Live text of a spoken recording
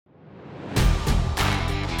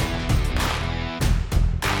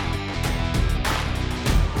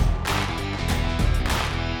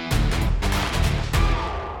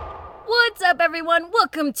everyone.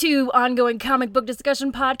 Welcome to Ongoing Comic Book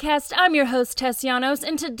Discussion Podcast. I'm your host, Tess Llanos,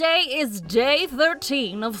 and today is day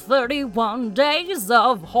 13 of 31 Days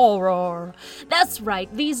of Horror. That's right,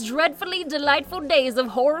 these dreadfully delightful days of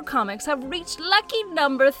horror comics have reached lucky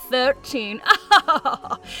number 13.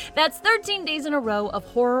 That's 13 days in a row of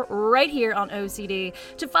horror right here on OCD.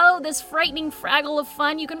 To follow this frightening fraggle of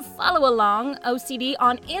fun, you can follow along OCD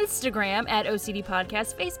on Instagram at OCD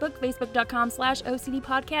Podcast, Facebook, facebook.com/OCD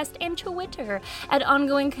Podcast, and Twitter at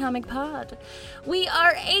Ongoing Comic Pod. We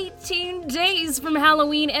are 18 days from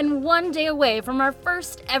Halloween and 1 day away from our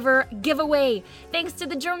first ever giveaway. Thanks to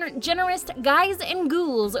the generous guys and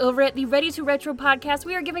ghouls over at the Ready to Retro podcast,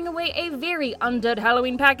 we are giving away a very undead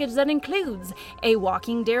Halloween package that includes a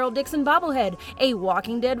Walking Daryl Dixon bobblehead, a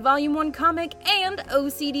Walking Dead Volume 1 comic, and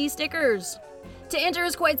OCD stickers. To enter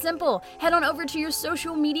is quite simple. Head on over to your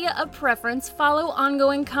social media of preference, follow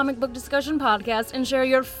Ongoing Comic Book Discussion Podcast, and share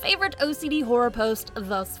your favorite OCD horror post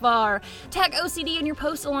thus far. Tag OCD in your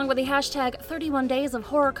post along with the hashtag 31 Days of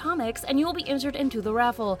Horror Comics, and you will be entered into the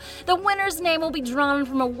raffle. The winner's name will be drawn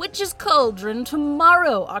from a witch's cauldron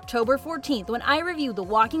tomorrow, October 14th, when I review The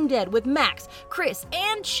Walking Dead with Max, Chris,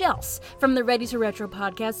 and Chels from the Ready to Retro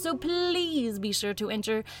podcast, so please be sure to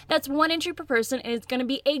enter. That's one entry per person, and it's going to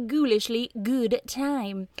be a ghoulishly good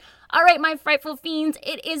time. All right, my frightful fiends,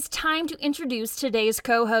 it is time to introduce today's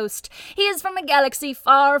co-host. He is from a galaxy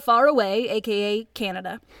far, far away, aka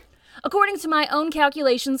Canada. According to my own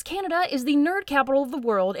calculations, Canada is the nerd capital of the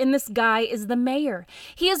world, and this guy is the mayor.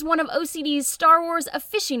 He is one of OCD's Star Wars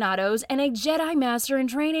aficionados and a Jedi Master in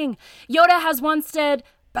training. Yoda has once said,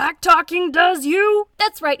 "Back talking does you?"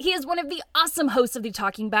 That's right, he is one of the awesome hosts of the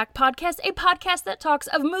Talking Back podcast, a podcast that talks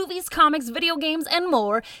of movies, comics, video games, and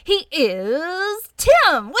more. He is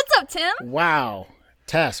Tim. What's up, Tim? Wow.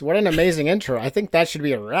 Tess, what an amazing intro. I think that should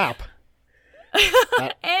be a wrap.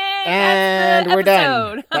 And we're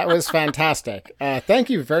done. That was fantastic. Thank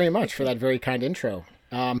you very much for that very kind intro.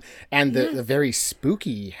 And the very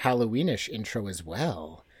spooky Halloweenish intro as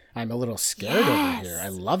well. I'm a little scared over here. I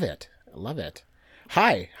love it. I love it.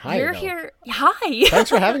 Hi. You're here. Hi. Thanks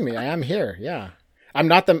for having me. I am here. Yeah. I'm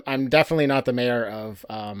definitely not the mayor of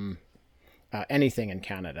anything in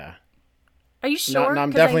Canada. Are you sure? No,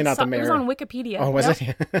 I'm definitely not the mayor. It was on Wikipedia. Oh, was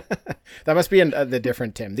it? That must be the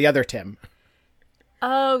different Tim. The other Tim.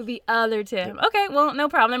 Oh, the other Tim. Okay, well, no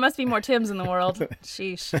problem. There must be more Tims in the world.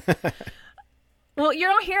 Sheesh. Well,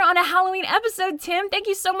 you're here on a Halloween episode, Tim. Thank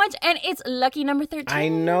you so much. And it's lucky number 13. I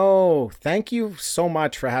know. Thank you so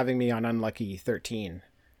much for having me on Unlucky 13.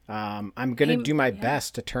 I'm going to do my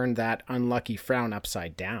best to turn that unlucky frown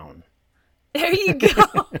upside down. There you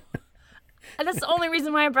go. And that's the only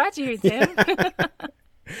reason why I brought you here, Tim.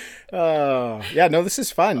 No, this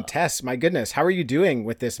is fun. Tess, my goodness. How are you doing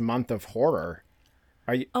with this month of horror?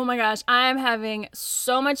 Oh my gosh, I am having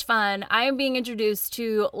so much fun. I am being introduced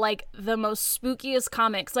to like the most spookiest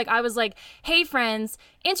comics. Like I was like, "Hey friends,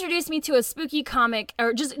 introduce me to a spooky comic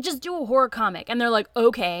or just do a horror comic." And they're like,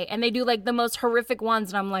 "Okay." And they do like the most horrific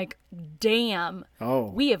ones and I'm like, "Damn. Oh.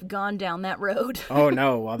 We have gone down that road." Oh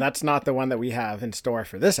no. Well, that's not the one that we have in store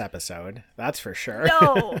for this episode. That's for sure.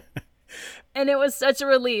 No. And it was such a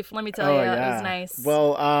relief, let me tell you. Yeah. It was nice.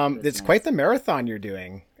 Well, it's quite the marathon you're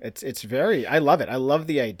doing. I love it. I love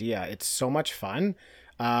the idea. It's so much fun.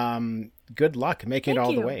 Good luck making it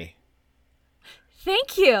all the way.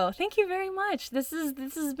 Thank you. Thank you very much. This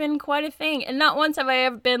has been quite a thing. And not once have I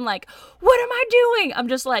ever been like, "What am I doing?" I'm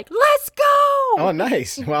just like, "Let's go." Oh,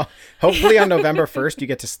 nice. Well, hopefully on November 1st you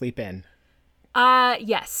get to sleep in.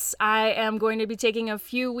 Yes, I am going to be taking a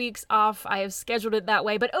few weeks off. I have scheduled it that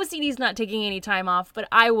way, but OCD's not taking any time off, but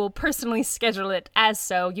I will personally schedule it as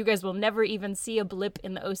so. You guys will never even see a blip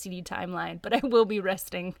in the OCD timeline, but I will be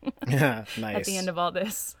resting Nice. at the end of all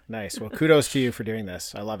this. Nice. Well, kudos to you for doing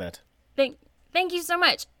this. I love it. Thank you so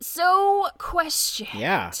much. So, question,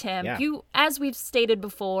 Tim. Yeah. You, as we've stated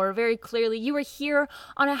before, very clearly, you were here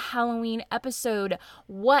on a Halloween episode.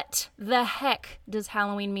 What the heck does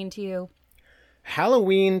Halloween mean to you?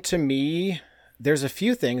 Halloween, to me, there's a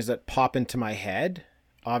few things that pop into my head.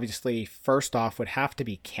 Obviously, first off would have to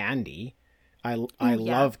be candy. I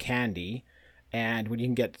love candy. And when you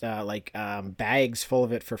can get bags full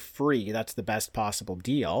of it for free, that's the best possible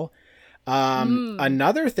deal.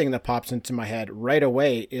 Another thing that pops into my head right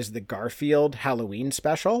away is the Garfield Halloween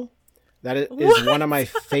special. That is one of my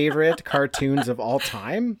favorite cartoons of all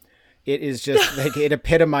time. It is just like it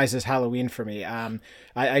epitomizes Halloween for me.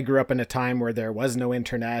 I grew up in a time where there was no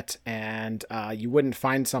internet, and you wouldn't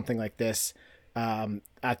find something like this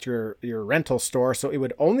at your rental store. So it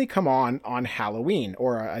would only come on Halloween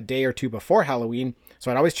or a day or two before Halloween. So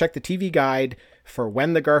I'd always check the TV guide for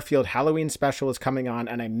when the Garfield Halloween special was coming on,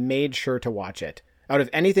 and I made sure to watch it. Out of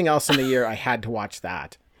anything else in the year, I had to watch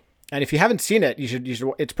that. And if you haven't seen it, you should.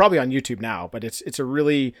 It's probably on YouTube now, but it's a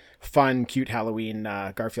really fun, cute Halloween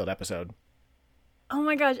Garfield episode. Oh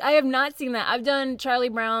my gosh, I have not seen that. I've done Charlie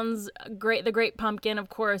Brown's The Great Pumpkin, of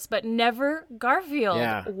course, but never Garfield.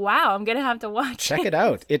 Yeah. Wow, I'm gonna have to watch Check it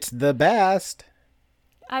out. It's the best.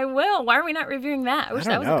 I will. Why are we not reviewing that? I wish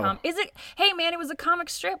that was know. a comic. Is it? Hey man, it was a comic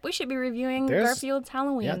strip. We should be reviewing Garfield's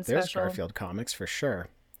Halloween there's special. Garfield comics for sure.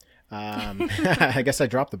 I guess I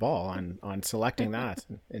dropped the ball on selecting that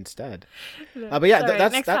instead. But yeah, Sorry,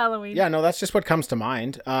 next Halloween. Yeah, no, that's just what comes to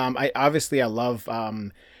mind. I love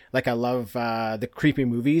the creepy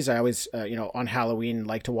movies. I always, on Halloween,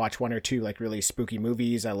 like to watch one or two like really spooky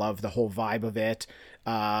movies. I love the whole vibe of it.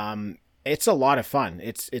 It's a lot of fun.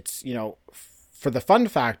 It's for the fun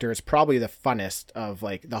factor, it's probably the funnest of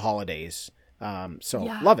like the holidays.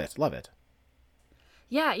 Love it.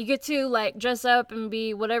 Yeah, you get to like dress up and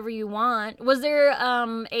be whatever you want. Was there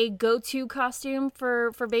a go-to costume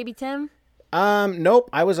for Baby Tim? Nope.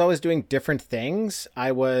 I was always doing different things.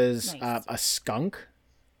 I was Nice. a skunk.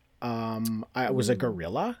 I was a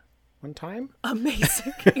gorilla one time.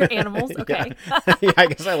 Amazing. Your animals, okay. Yeah, I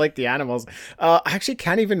guess I like the animals. I actually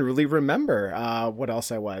can't even really remember what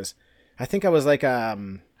else I was. I think I was like a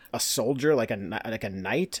soldier, like a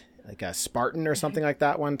knight, like a Spartan or something like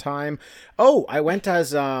that one time. Oh, I went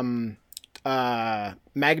as Magnum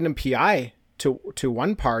PI to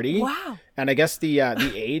one party. Wow. And I guess the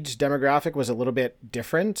age demographic was a little bit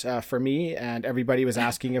different for me, and everybody was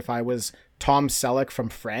asking if I was Tom Selleck from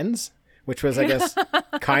Friends, which was, I guess,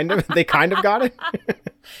 they kind of got it.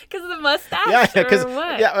 Because of the mustache? Yeah, because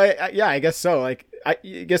what? I guess so. Like, I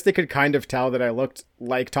guess they could kind of tell that I looked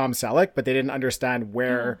like Tom Selleck, but they didn't understand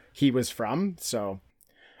where he was from. So,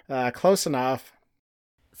 close enough.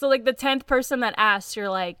 So, like, the 10th person that asked, you're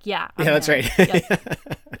like, yeah. That's right. Yes.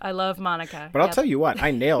 I love Monica. But I'll tell you what,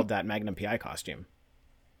 I nailed that Magnum PI costume.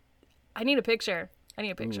 I need a picture.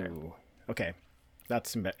 Ooh, okay.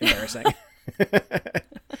 That's embarrassing.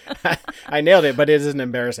 I nailed it, but it is an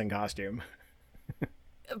embarrassing costume.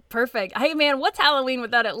 Perfect. Hey man, what's Halloween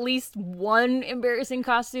without at least one embarrassing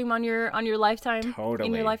costume on your lifetime? Totally.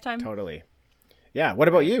 In your lifetime? Totally. Yeah. What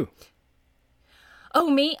about you? Oh,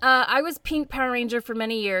 me? I was Pink Power Ranger for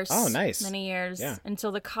many years. Oh, nice. Many years. Yeah.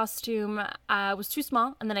 Until the costume was too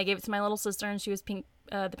small, and then I gave it to my little sister, and she was Pink,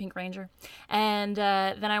 the Pink Ranger. And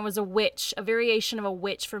then I was a witch, a variation of a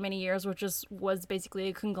witch for many years, which was basically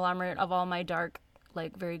a conglomerate of all my dark,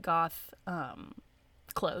 like very goth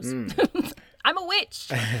clothes. I'm a witch.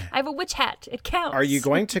 I have a witch hat. It counts. Are you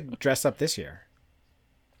going to dress up this year?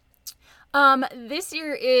 This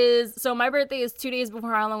year is, so my birthday is 2 days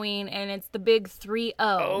before Halloween, and it's the big 3-0.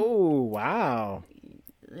 Oh, wow.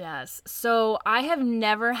 Yes. So I have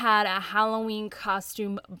never had a Halloween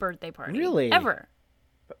costume birthday party. Really? Ever.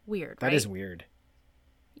 Weird, That right? is weird.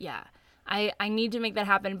 Yeah. I need to make that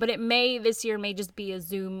happen, but this year may just be a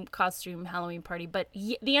Zoom costume Halloween party, but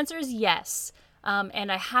the answer is yes.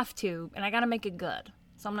 And I have to, and I got to make it good.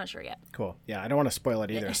 So I'm not sure yet. Cool. Yeah, I don't want to spoil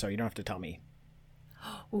it either, so you don't have to tell me.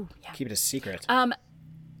 Ooh, yeah. Keep it a secret.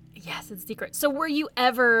 Yes, it's secret. So were you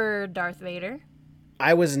ever Darth Vader?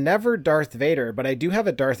 I was never Darth Vader, but I do have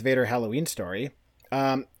a Darth Vader Halloween story.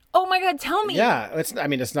 Oh my God, tell me. Yeah,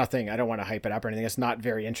 it's nothing. I don't want to hype it up or anything. It's not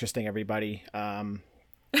very interesting, everybody. But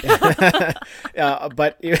I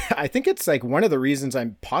think it's like one of the reasons I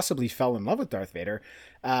possibly fell in love with Darth Vader.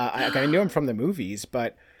 I knew him from the movies,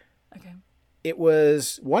 but Okay. it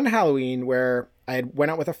was one Halloween where I went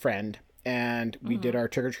out with a friend and we did our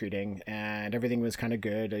trick-or-treating and everything was kind of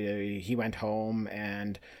good. He went home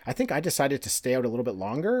and I think I decided to stay out a little bit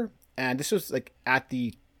longer. And this was like at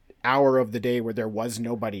the hour of the day where there was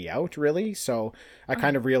nobody out really. So I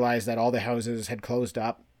kind of realized that all the houses had closed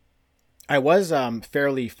up. I was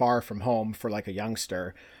fairly far from home for like a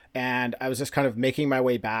youngster, and I was just kind of making my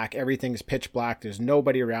way back. Everything's pitch black. There's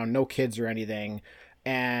nobody around, no kids or anything.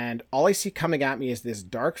 And all I see coming at me is this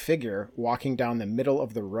dark figure walking down the middle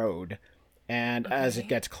of the road. And as it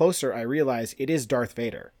gets closer, I realize it is Darth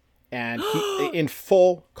Vader. And he in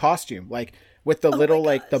full costume, like with the little,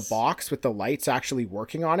 like the box with the lights actually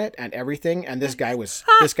working on it and everything. And this guy was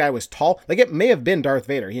tall. Like it may have been Darth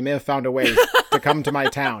Vader. He may have found a way to come to my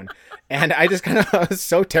town. And I just kind of was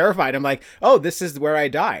so terrified. I'm like, oh, this is where I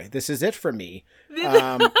die. This is it for me.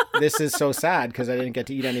 This is so sad because I didn't get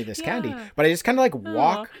to eat any of this candy. But I just kind of like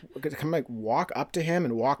walk up to him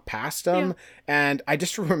and walk past him. Yeah. And I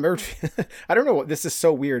just remembered, I don't know, this is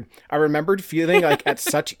so weird. I remembered feeling like at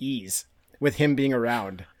such ease with him being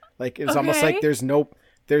around. Like it was almost like there's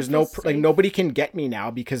there's like nobody can get me now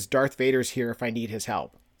because Darth Vader's here if I need his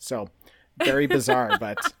help. So very bizarre,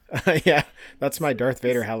 but yeah, that's my Darth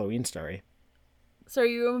Vader Halloween story. So are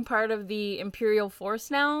you even part of the Imperial Force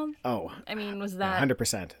now? Oh, I mean, was that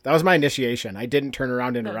 100%? That was my initiation. I didn't turn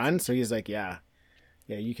around and run, so he's like, yeah,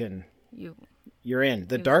 you can. You're in.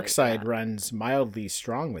 The dark side runs mildly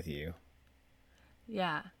strong with you.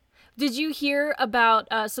 Yeah. Did you hear about,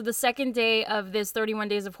 so the second day of this 31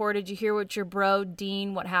 Days of Horror, did you hear what your bro,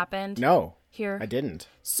 Dean, what happened? No. Here? I didn't.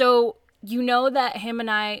 So, you know that him and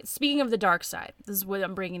I, speaking of the dark side, this is what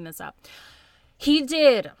I'm bringing this up. He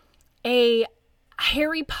did a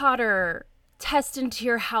Harry Potter test into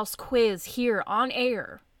your house quiz here on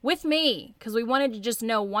air with me, because we wanted to just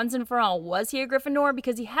know once and for all, was he a Gryffindor?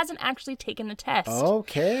 Because he hasn't actually taken the test.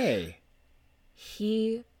 Okay.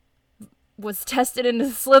 He was tested in the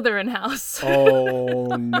Slytherin house.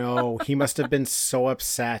 Oh, no. He must have been so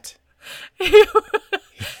upset.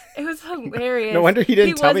 It was hilarious. No wonder he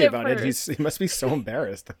didn't tell me about it. He must be so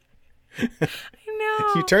embarrassed. I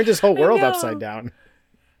know. He turned his whole world upside down.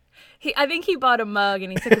 I think he bought a mug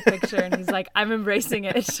and he took a picture and he's like, I'm embracing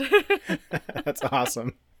it. That's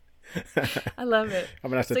awesome. I love it. I'm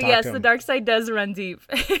gonna have to talk to him. The dark side does run deep.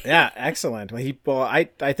 Yeah, excellent. Well,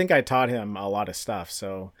 I think I taught him a lot of stuff.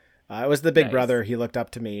 So it was the big brother. He looked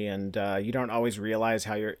up to me, and you don't always realize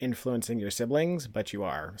how you're influencing your siblings, but you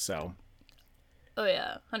are. So. Oh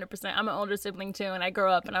yeah, 100%. I'm an older sibling too, and I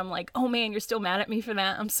grow up and I'm like, oh man, you're still mad at me for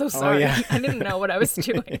that? I'm so sorry. Oh, yeah. I didn't know what I was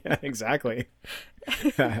doing. Yeah, exactly.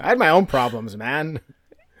 I had my own problems, man.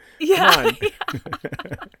 Yeah.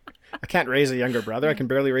 I can't raise a younger brother. I can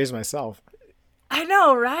barely raise myself. I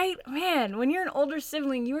know, right? Man, when you're an older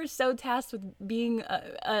sibling, you are so tasked with being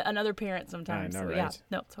another parent sometimes. I know, right? Yeah,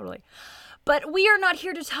 no, totally. But we are not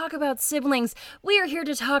here to talk about siblings. We are here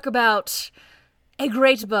to talk about a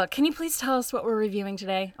great book. Can you please tell us what we're reviewing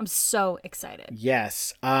today? I'm so excited.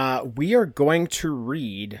 Yes. We are going to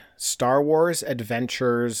read Star Wars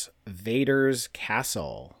Adventures Vader's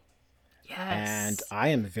Castle. Yes. And I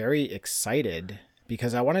am very excited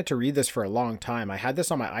because I wanted to read this for a long time. I had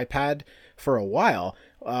this on my iPad for a while.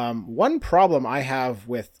 One problem I have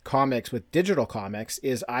with comics, with digital comics,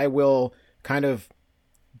 is I will kind of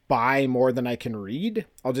buy more than I can read.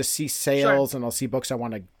 I'll just see sales and I'll see books I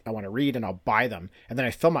want to read and I'll buy them. And then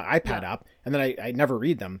I fill my iPad up and then I never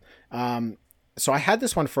read them. So I had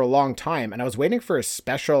this one for a long time and I was waiting for a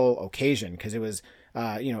special occasion because it was,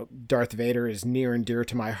 Darth Vader is near and dear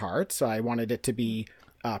to my heart. So I wanted it to be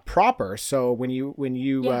proper. So when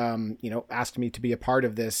you asked me to be a part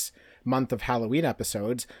of this month of Halloween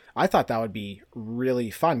episodes, I thought that would be really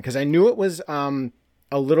fun because I knew it was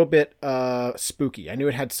a little bit spooky. I knew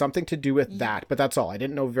it had something to do with that, but that's all. I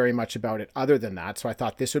didn't know very much about it other than that. So I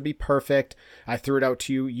thought this would be perfect. I threw it out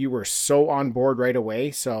to you. You were so on board right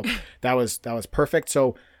away. So that was perfect.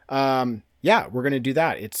 So we're going to do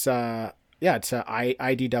that. It's a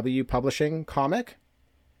IDW publishing comic,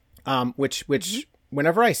 which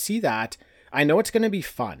whenever I see that, I know it's going to be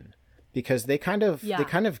fun because they kind of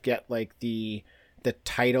get like the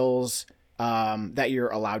titles that you're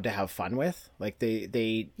allowed to have fun with. Like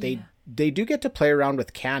they do get to play around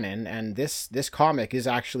with canon, and this comic is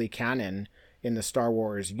actually canon in the Star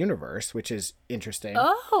Wars universe, which is interesting.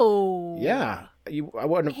 Oh, yeah. I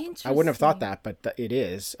wouldn't have thought that, but it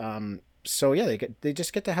is. So yeah, they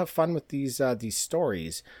just get to have fun with these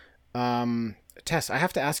stories. Tess, I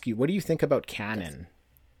have to ask you, what do you think about canon?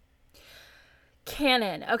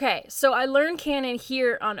 Canon. Okay, so I learned canon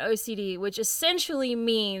here on OCD, which essentially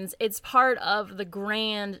means it's part of the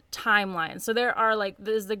grand timeline. So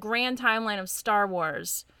there's the grand timeline of Star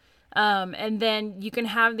Wars. And then you can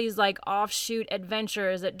have these like offshoot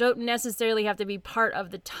adventures that don't necessarily have to be part of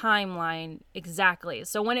the timeline exactly.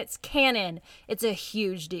 So when it's canon, it's a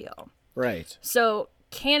huge deal. Right. So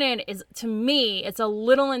canon is, to me, it's a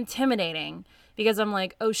little intimidating because I'm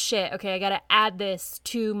like, oh shit, okay, I gotta add this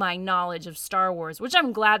to my knowledge of Star Wars, which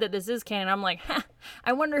I'm glad that this is canon. I'm like,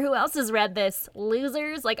 I wonder who else has read this.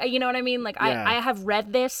 Losers? Like, you know what I mean? Like, yeah. I have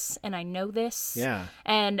read this and I know this. Yeah.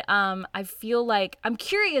 And I feel like, I'm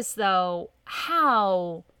curious though,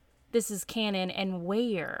 how this is canon and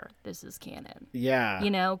where this is canon. Yeah. You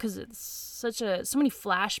know, because it's so many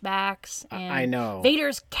flashbacks and I know.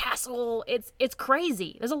 Vader's castle. It's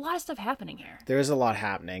crazy. There's a lot of stuff happening here. There is a lot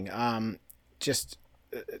happening. Just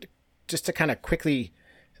to kind of quickly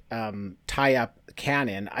tie up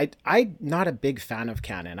canon, I'm not a big fan of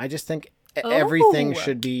canon. I just think everything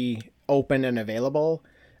should be open and available.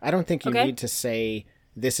 I don't think you need to say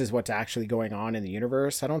this is what's actually going on in the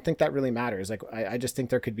universe. I don't think that really matters. Like I just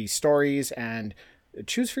think there could be stories and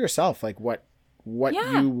choose for yourself like what what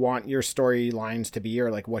you want your storylines to be,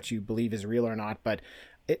 or like what you believe is real or not. But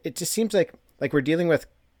it just seems like we're dealing with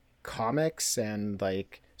comics and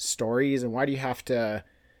like stories, and why do you have to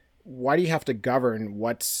govern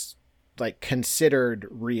what's like considered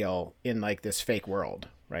real in like this fake world,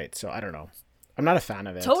 right? So I don't know. I'm not a fan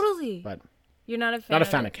of it. Totally. But you're not a fan. Not a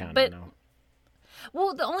fan of canon, but, no.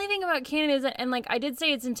 Well, the only thing about canon is, and like I did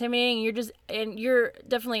say, it's intimidating. You're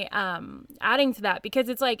definitely adding to that, because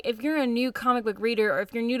it's like if you're a new comic book reader, or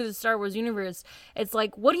if you're new to the Star Wars universe, it's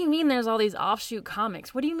like, what do you mean there's all these offshoot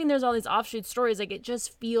comics? What do you mean there's all these offshoot stories? Like, it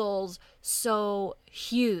just feels so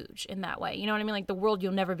huge in that way. You know what I mean? Like the world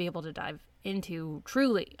you'll never be able to dive into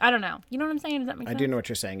truly. I don't know. You know what I'm saying? Does that make sense? I do know what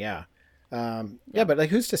you're saying. Yeah. Yeah, but like,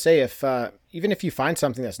 who's to say if even if you find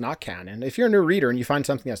something that's not canon, if you're a new reader and you find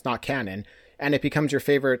something that's not canon, and it becomes your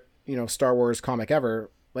favorite, Star Wars comic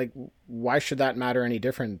ever, like, why should that matter any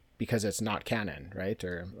different because it's not canon, right?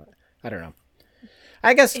 Or I don't know.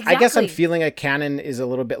 I guess I'm feeling like canon is a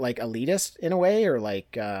little bit like elitist in a way, or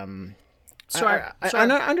like Sure. I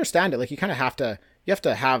understand it. Like you have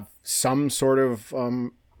to have some sort of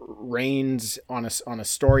reins on a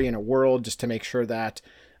story in a world, just to make sure that,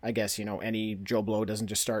 I guess, any Joe Blow doesn't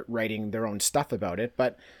just start writing their own stuff about it.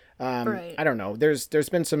 But right. I don't know. There's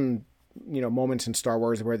been some moments in Star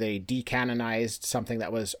Wars where they decanonized something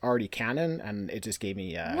that was already canon, and it just gave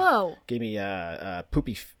me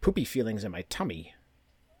poopy feelings in my tummy.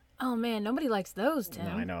 Oh man, nobody likes those, Tim.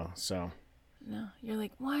 No, I know. So no, you're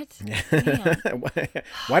like, what?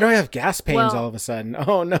 Why do I have gas pains all of a sudden?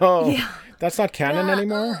 Oh no, that's not canon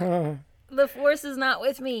anymore. The Force is not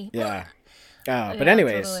with me. Yeah. But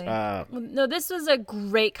anyways, totally. No, this was a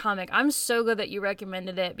great comic. I'm so glad that you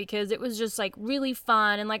recommended it, because it was just like really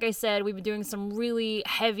fun. And like I said, we've been doing some really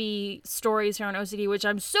heavy stories here on OCD, which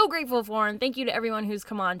I'm so grateful for. And thank you to everyone who's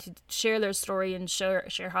come on to share their story and share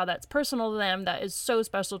how that's personal to them. That is so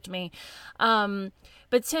special to me. But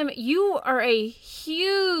Tim, you are a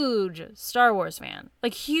huge Star Wars fan,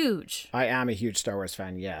 like huge. I am a huge Star Wars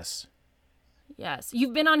fan. Yes. Yes.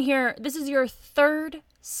 You've been on here. This is your third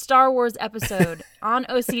Star Wars episode on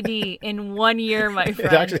OCD in 1 year, my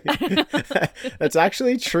friend. That's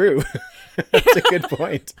actually true. That's a good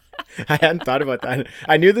point. I hadn't thought about that.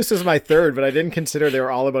 I knew this was my third, but I didn't consider they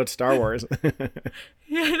were all about Star Wars. But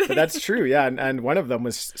that's true, yeah. And one of them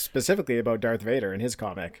was specifically about Darth Vader and his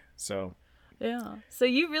comic. So yeah. So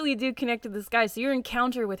you really do connect to this guy. So your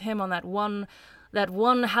encounter with him on that one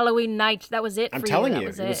Halloween night, that was it for you. I'm telling you,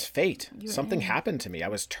 it was fate. Something happened to me. I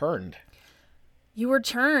was turned. You were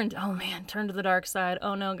turned. Oh, man. Turned to the dark side.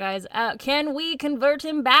 Oh, no, guys. Can we convert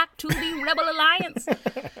him back to the Rebel Alliance?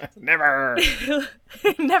 Never.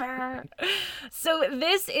 Never. So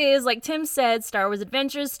this is, like Tim said, Star Wars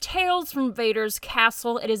Adventures, Tales from Vader's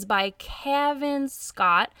Castle. It is by Cavan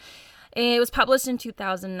Scott. It was published in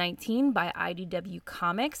 2019 by IDW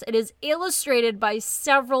Comics. It is illustrated by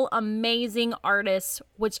several amazing artists,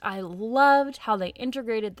 which I loved how they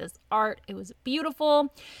integrated this art. It was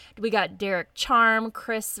beautiful. We got Derek Charm,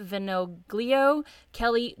 Chris Vinoglio,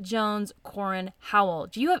 Kelly Jones, Corin Howell.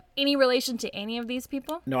 Do you have any relation to any of these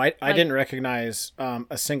people? No, I didn't recognize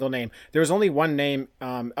a single name. There was only one name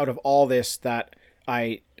out of all this that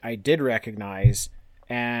I did recognize.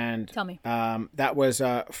 And tell me. That was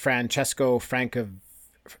Francesco Francavilla.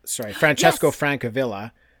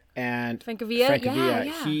 And Francavilla,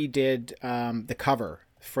 yeah. He did the cover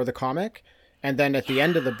for the comic. And then at the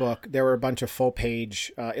end of the book, there were a bunch of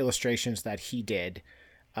full-page illustrations that he did.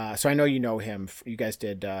 So I know you know him. You guys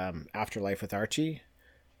did Afterlife with Archie.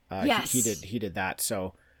 Yes. He did that.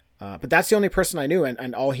 So, but that's the only person I knew.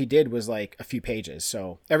 And all he did was like a few pages.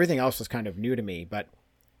 So everything else was kind of new to me. But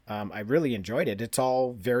I really enjoyed it. It's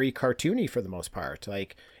all very cartoony for the most part.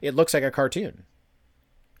 Like, it looks like a cartoon.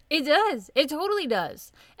 It does. It totally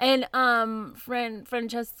does. And oh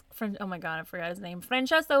my God, I forgot his name.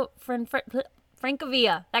 Francavilla,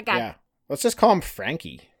 that guy. Yeah. Let's just call him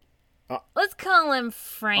Frankie. Let's call him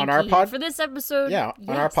Frankie. On our for this episode. Yeah. Yes.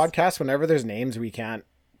 On our podcast, whenever there's names we can't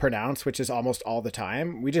pronounce, which is almost all the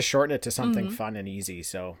time, we just shorten it to something fun and easy.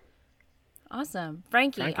 So awesome.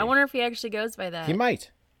 Frankie. I wonder if he actually goes by that. He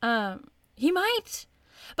might. He might.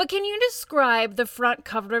 But can you describe the front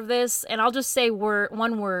cover of this? And I'll just say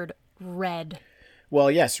one word, red. Well,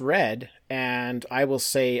 yes, red. And I will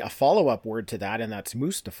say a follow-up word to that, and that's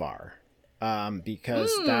Mustafar.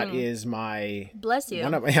 Because that is my... Bless you.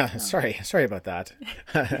 Sorry about that.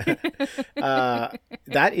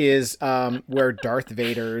 That is where Darth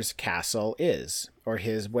Vader's castle is, or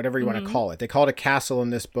his, whatever you want to call it. They call it a castle in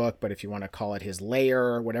this book, but if you want to call it his lair,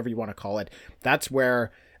 or whatever you want to call it, that's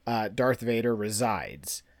where Darth Vader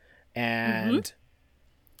resides. And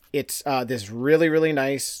it's this really, really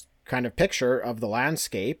nice kind of picture of the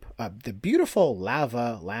landscape, the beautiful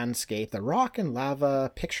lava landscape, the rock and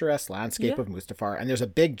lava picturesque landscape of Mustafar. And there's a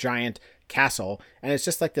big giant castle, and it's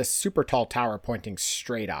just like this super tall tower pointing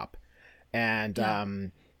straight up. And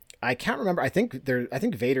I can't remember. I think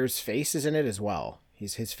Vader's face is in it as well.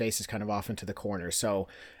 His face is kind of off into the corner. So,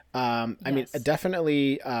 I mean,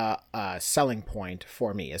 definitely a selling point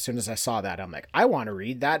for me. As soon as I saw that, I'm like, I want to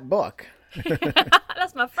read that book.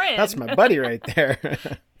 That's my friend. That's my buddy right there.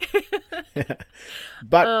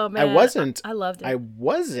 But I wasn't. I loved it. I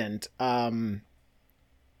wasn't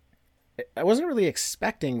really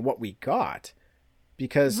expecting what we got,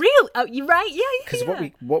 because really, you're right. Yeah. Because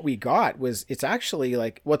what we got was, it's actually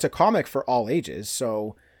like, well, it's a comic for all ages,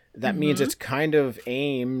 so that means it's kind of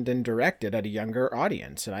aimed and directed at a younger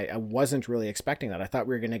audience, and I wasn't really expecting that. I thought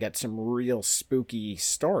we were going to get some real spooky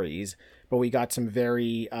stories, but we got some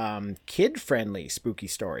very kid-friendly spooky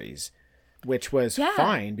stories, which was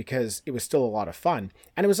fine because it was still a lot of fun.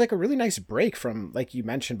 And it was like a really nice break from, like you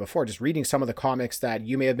mentioned before, just reading some of the comics that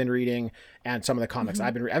you may have been reading and some of the comics I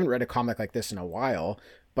haven't read a comic like this in a while,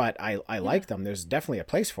 but I like them. There's definitely a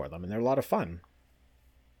place for them, and they're a lot of fun.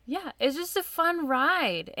 Yeah, it's just a fun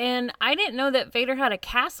ride. And I didn't know that Vader had a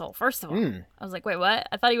castle, first of all. I was like, wait, what?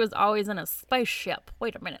 I thought he was always in a spaceship.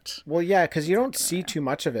 Wait a minute. Well, yeah, because you don't see too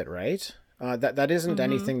much of it, right? That isn't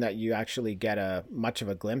anything that you actually get much of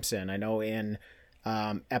a glimpse in. I know in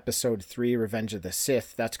episode 3, Revenge of the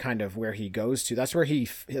Sith, that's kind of where he goes to. That's where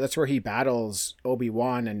he battles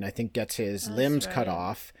Obi-Wan, and I think gets his limbs cut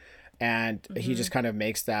off. And he just kind of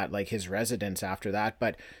makes that like his residence after that.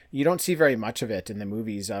 But you don't see very much of it in the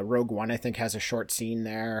movies. Rogue One, I think, has a short scene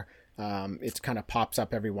there. It kind of pops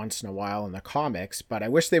up every once in a while in the comics, but I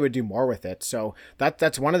wish they would do more with it. So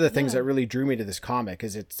that's one of the things that really drew me to this comic,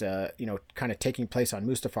 is it's kind of taking place on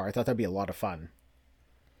Mustafar. I thought that'd be a lot of fun.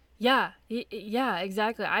 Yeah,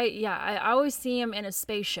 exactly. I always see him in a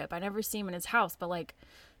spaceship. I never see him in his house, but like,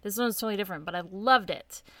 this one's totally different, but I loved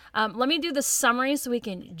it. Let me do the summary so we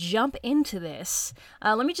can jump into this.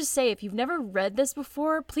 Let me just say, if you've never read this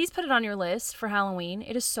before, please put it on your list for Halloween.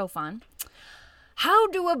 It is so fun. How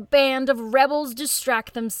do a band of rebels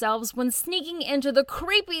distract themselves when sneaking into the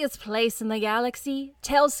creepiest place in the galaxy?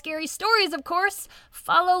 Tell scary stories, of course.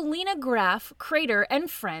 Follow Lena Graff, Crater,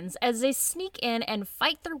 and friends as they sneak in and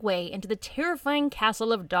fight their way into the terrifying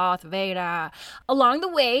castle of Darth Vader. Along the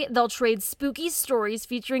way, they'll trade spooky stories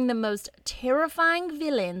featuring the most terrifying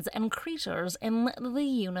villains and creatures in the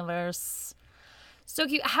universe. So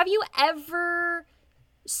cute. Have you ever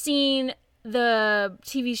seen the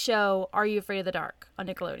TV show Are You Afraid of the Dark on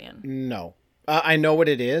Nickelodeon? No. I know what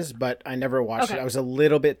it is, but I never watched it. I was a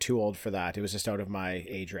little bit too old for that. It was just out of my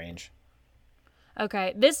age range.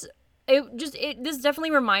 Okay. This definitely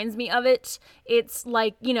reminds me of it. It's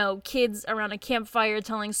like, kids around a campfire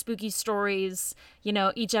telling spooky stories.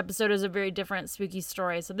 Each episode is a very different spooky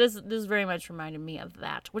story. So this very much reminded me of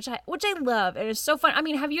that, which I love. And it's so fun. I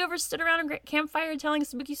mean, have you ever stood around a campfire telling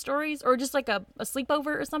spooky stories, or just like a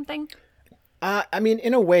sleepover or something? I mean,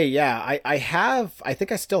 in a way, yeah. I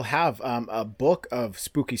think I still have a book of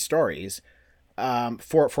spooky stories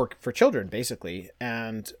for children, basically.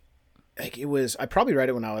 And like I probably read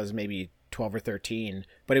it when I was maybe 12 or 13,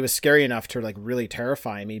 but it was scary enough to like really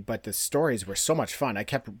terrify me. But the stories were so much fun. I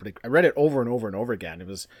read it over and over and over again. It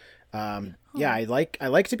was, I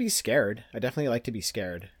like to be scared. I definitely like to be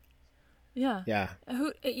scared. Yeah. Yeah.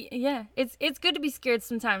 It's good to be scared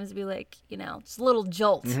sometimes, to be like, just a little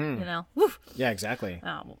jolt, Woo. Yeah, exactly.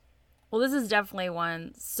 Well, this is definitely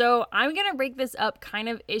one. So I'm going to break this up kind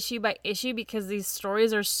of issue by issue because these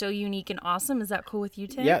stories are so unique and awesome. Is that cool with you,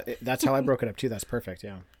 Tim? Yeah, that's how I broke it up too. That's perfect.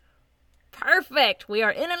 Yeah. Perfect. We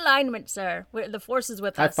are in alignment, sir. The force is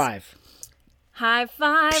with us. High five. High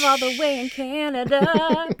five all the way in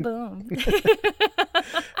Canada. Boom.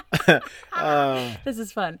 This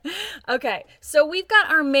is fun. Okay, so we've got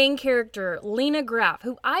our main character, Lena Graff,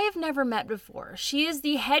 who I have never met before. She is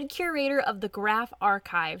the head curator of the Graff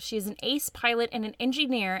Archive. She is an ace pilot and an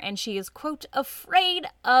engineer, and she is, quote, afraid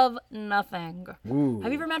of nothing. Ooh.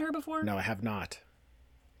 Have you ever met her before? No, I have not.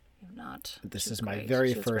 You have not. This is my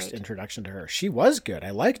very first introduction to her. She was good.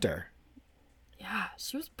 I liked her. Yeah,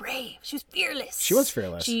 she was brave. She was fearless. She was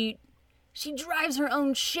fearless. She drives her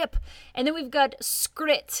own ship. And then we've got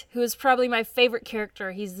Skrit, who is probably my favorite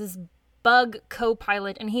character. He's this bug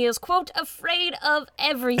co-pilot, and he is, quote, afraid of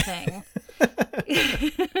everything.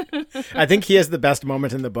 I think he has the best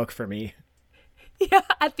moment in the book for me. Yeah,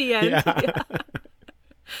 at the end. Yeah.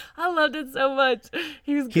 I loved it so much.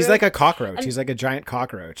 He's like a cockroach. He's like a giant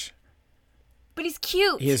cockroach. But he's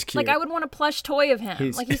cute. He is cute. Like, I would want a plush toy of him.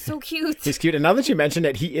 He's so cute. He's cute. And now that you mentioned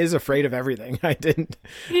it, he is afraid of everything. I didn't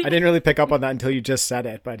really pick up on that until you just said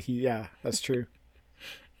it, but that's true.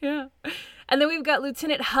 Yeah. And then we've got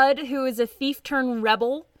Lieutenant Hud, who is a thief turned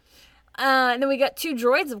rebel. And then we got 2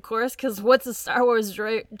 droids, of course, because what's a Star Wars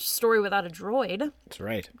story without a droid? That's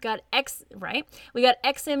right. We got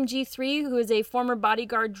XMG3, who is a former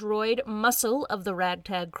bodyguard droid muscle of the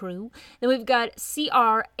ragtag crew. Then we've got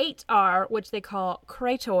CR8R, which they call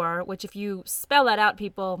Crator, which if you spell that out,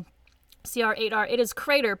 people, CR8R, it is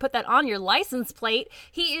Crater. Put that on your license plate.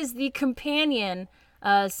 He is the companion.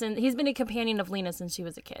 He's been a companion of Lena since she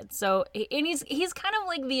was a kid. So, and he's kind of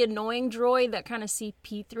like the annoying droid that kind of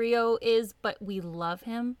C-3PO is, but we love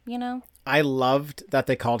him, you know? I loved that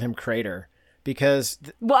they called him Crater because...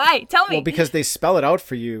 Why? Tell me. Well, because they spell it out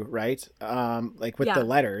for you, right? Like with the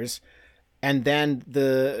letters. And then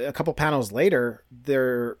a couple panels later,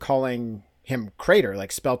 they're calling him Crater,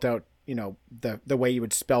 like spelt out, you know, the way you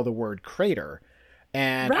would spell the word crater.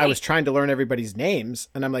 And I was trying to learn everybody's names,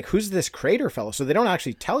 and I'm like, who's this Crater fellow? So they don't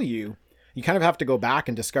actually tell you. You kind of have to go back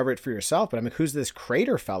and discover it for yourself. But I'm like, who's this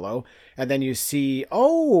Crater fellow? And then you see,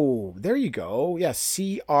 oh, there you go. Yeah,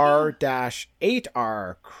 CR-8R,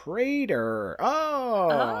 Crater.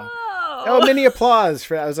 Oh, mini applause.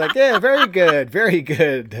 I was like, yeah, very good. Very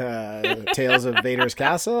good. Tales of Vader's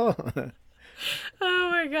Castle. Oh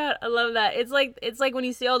my god, I love that. It's like when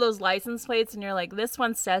you see all those license plates and you're like, this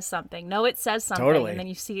one says something. No, it says something. Totally. And then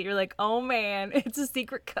you see it, you're like, oh man, it's a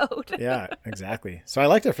secret code. Yeah, exactly. So I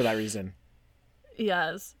liked it for that reason.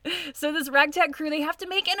 Yes. So this ragtag crew, they have to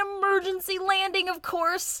make an emergency landing, of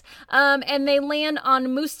course. And they land on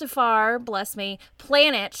Mustafar, bless me,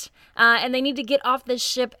 planet. And they need to get off this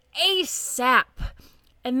ship ASAP.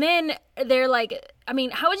 And then they're like, I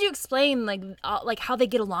mean, how would you explain like how they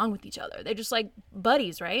get along with each other? They're just like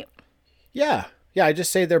buddies, right? Yeah. I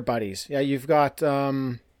just say they're buddies. Yeah, you've got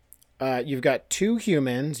 2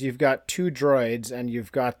 humans, you've got 2 droids, and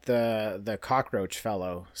you've got the cockroach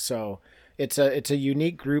fellow. So it's a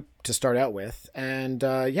unique group to start out with, and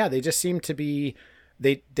they just seem to be.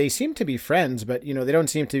 They seem to be friends, but, you know, they don't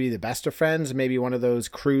seem to be the best of friends. Maybe one of those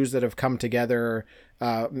crews that have come together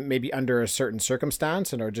maybe under a certain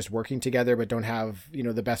circumstance and are just working together but don't have, you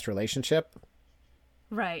know, the best relationship.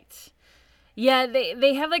 Right. Yeah,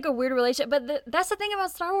 they have like a weird relationship, but that's the thing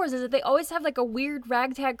about Star Wars is that they always have like a weird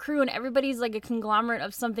ragtag crew and everybody's like a conglomerate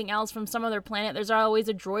of something else from some other planet. There's always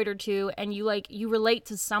a droid or 2 and you relate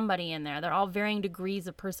to somebody in there. They're all varying degrees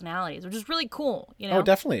of personalities, which is really cool, you know? Oh,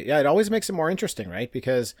 definitely. Yeah, it always makes it more interesting, right?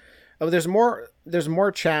 Because there's more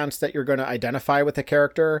chance that you're going to identify with a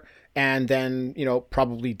character and then, you know,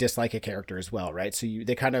 probably dislike a character as well, right? So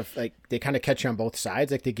they kind of catch you on both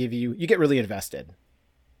sides. Like you get really invested.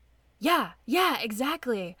 Yeah,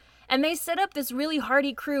 exactly. And they set up this really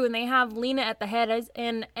hardy crew, and they have Lena at the head,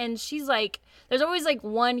 and she's like, there's always like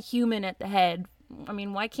one human at the head. I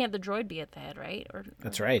mean, why can't the droid be at the head, right?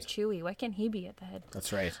 That's right. Chewie, why can't he be at the head?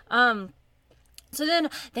 That's right. So then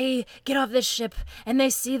they get off this ship and they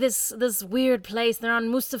see this weird place. They're on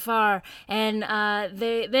Mustafar,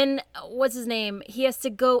 and what's his name? He has to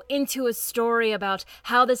go into a story about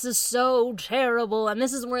how this is so terrible, and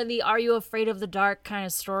this is where the "Are you afraid of the dark" kind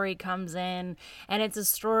of story comes in, and it's a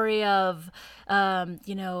story of,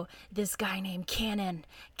 this guy named Kanan,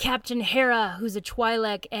 Captain Hera, who's a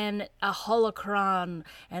Twi'lek and a holocron,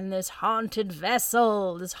 and this haunted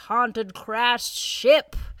vessel, this haunted crashed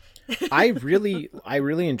ship. I really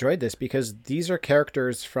enjoyed this because these are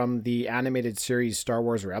characters from the animated series Star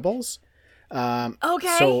Wars Rebels.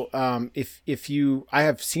 Okay. So I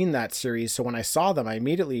have seen that series, so when I saw them, I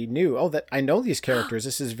immediately knew, that I know these characters.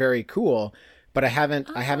 This is very cool, but I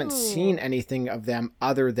haven't seen anything of them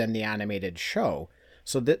other than the animated show.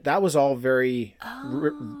 So that was all it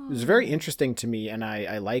was very interesting to me, and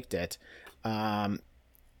I liked it.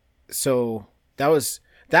 So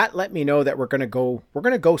that let me know that we're gonna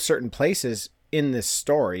go certain places in this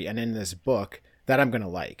story and in this book that I'm gonna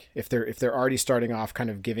like. If they're already starting off kind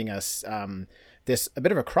of giving us a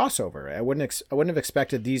bit of a crossover, I wouldn't have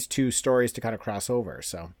expected these 2 stories to kind of cross over.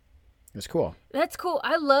 So it's cool. That's cool.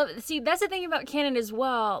 That's the thing about canon as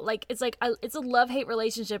well. Like, it's a love-hate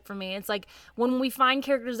relationship for me. It's like when we find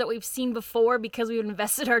characters that we've seen before because we've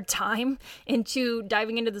invested our time into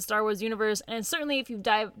diving into the Star Wars universe. And certainly if you've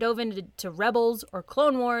dove into Rebels or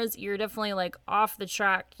Clone Wars, you're definitely like off the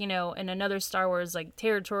track, you know, in another Star Wars like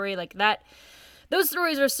territory like that. Those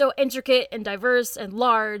stories are so intricate and diverse and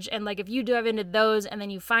large, and like if you dive into those and then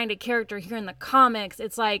you find a character here in the comics,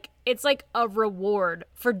 it's like a reward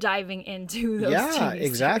for diving into those. Yeah, TV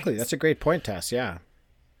exactly. series. That's a great point, Tess. Yeah.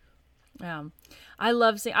 Yeah. I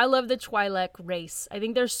love the Twi'lek race. I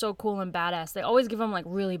think they're so cool and badass. They always give them like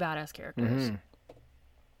really badass characters.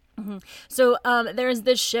 So there's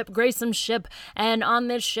this ship, Graysom's ship, and on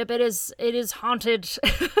this ship it is haunted.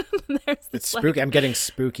 It's spooky. I'm getting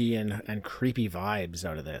spooky and creepy vibes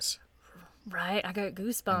out of this. Right? I got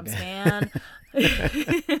goosebumps, man.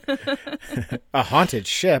 A haunted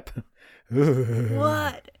ship.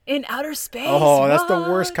 What? In outer space? Oh, that's the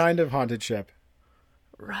worst kind of haunted ship.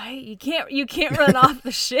 Right? You can't run off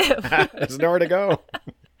the ship. There's nowhere to go.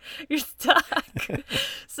 You're stuck.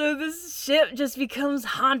 So this ship just becomes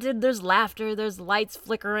haunted. There's laughter. There's lights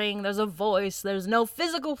flickering. There's a voice. There's no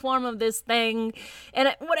physical form of this thing.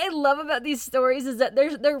 And what I love about these stories is that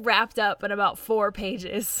they're wrapped up in about 4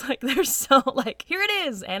 pages. Like they're so like, here it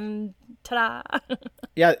is, and ta-da.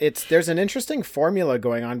 Yeah, there's an interesting formula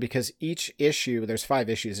going on because each issue, there's 5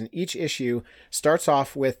 issues, and each issue starts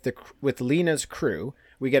off with Lena's crew.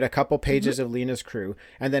 We get a couple pages of Lena's crew,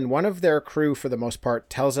 and then one of their crew, for the most part,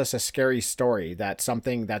 tells us a scary story that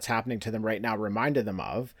something that's happening to them right now reminded them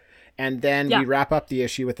of. And then we wrap up the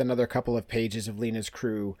issue with another couple of pages of Lena's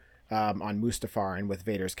crew on Mustafar and with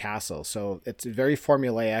Vader's castle. So it's very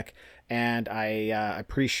formulaic, and I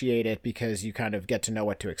appreciate it because you kind of get to know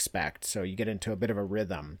what to expect. So you get into a bit of a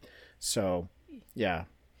rhythm. So, yeah.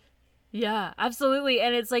 Yeah, absolutely.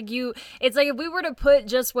 And it's like if we were to put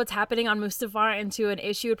just what's happening on Mustafar into an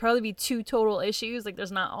issue, it'd probably be 2 total issues. Like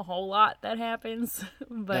there's not a whole lot that happens.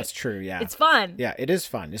 But that's true, yeah. It's fun. Yeah, it is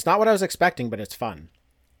fun. It's not what I was expecting, but it's fun.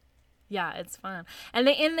 Yeah, it's fun. And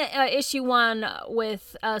they end the issue 1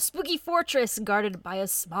 with a spooky fortress guarded by a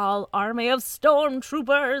small army of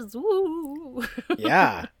stormtroopers. Woo!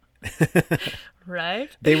 Yeah. Right?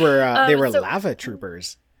 They were lava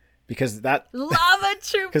troopers. Because lava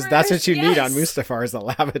troopers. Because that's what you need on Mustafar is a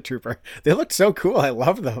lava trooper. They looked so cool. I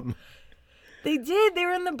love them. They did. They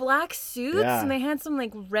were in the black suits and they had some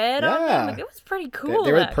like red on them. Like, it was pretty cool.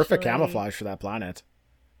 They were perfect camouflage for that planet.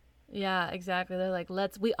 Yeah, exactly. They're like,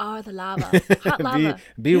 we are the lava. Hot lava.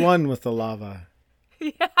 Be one with the lava.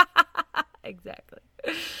 Yeah, exactly.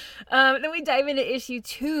 Then we dive into issue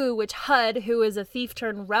 2, which Hud, who is a thief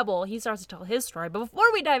turned rebel, he starts to tell his story. But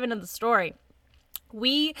before we dive into the story,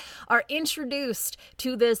 we are introduced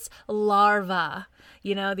to this larva,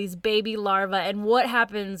 these baby larvae. And what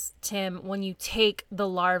happens, Tim, when you take the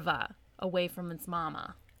larva away from its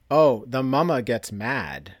mama? Oh, the mama gets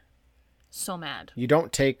mad. So mad. You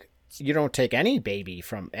don't take any baby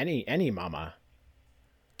from any mama.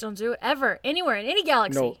 Don't do it ever, anywhere, in any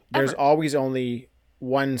galaxy. No, there's always only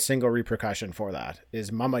one single repercussion for that, is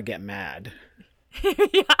mama get mad.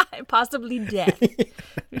 Yeah, possibly death.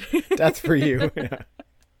 Death for you. Yeah.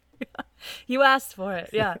 You asked for it.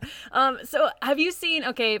 Yeah. So have you seen,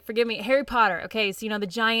 okay, forgive me, Harry Potter. Okay, so the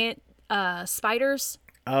giant spiders?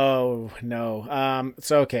 Oh, no.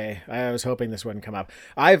 It's okay. I was hoping this wouldn't come up.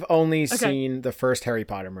 I've only seen the first Harry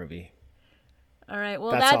Potter movie. All right.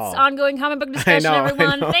 Well, that's ongoing comic book discussion,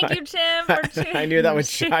 everyone. Thank you, Tim, for tuning in. I knew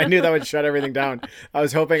that would shut everything down. I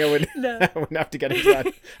was hoping I wouldn't have to get into that.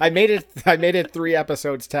 I made it 3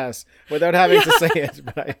 episodes, Tess, without having to say it.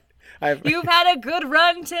 But you've had a good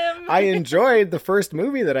run, Tim. I enjoyed the first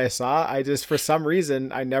movie that I saw. I just, for some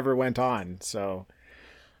reason, I never went on. So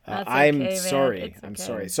I'm sorry. I'm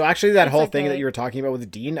sorry. So actually, that whole thing that you were talking about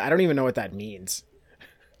with Dean, I don't even know what that means.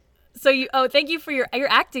 So thank you for your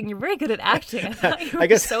acting. You're very good at acting. I thought you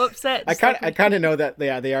were so upset. I kind of know that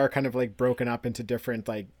they are kind of like broken up into different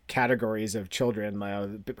like categories of children,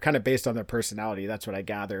 kind of based on their personality. That's what I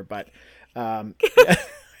gather. But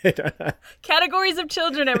categories of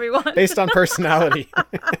children, everyone, based on personality.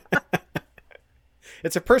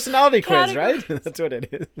 It's a personality quiz, right? That's what it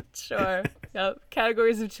is. Sure. Yep.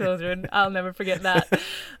 Categories of children. I'll never forget that.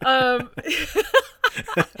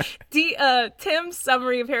 Tim's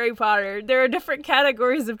summary of Harry Potter. There are different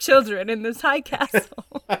categories of children in this high castle.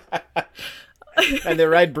 And they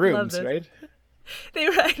ride brooms, right? They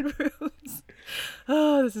ride brooms.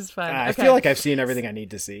 Oh, this is fun. I feel like I've seen everything I need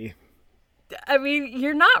to see. I mean,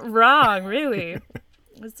 you're not wrong, really.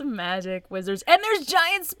 There's some magic, wizards, and there's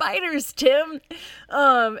giant spiders, Tim.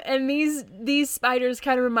 And these spiders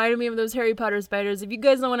kind of reminded me of those Harry Potter spiders. If you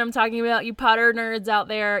guys know what I'm talking about, you Potter nerds out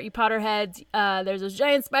there, you Potterheads, there's those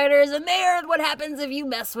giant spiders, and they're what happens if you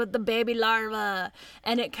mess with the baby larva.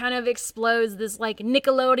 And it kind of explodes this like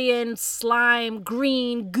Nickelodeon slime,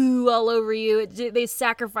 green goo all over you. They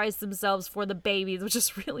sacrifice themselves for the babies, which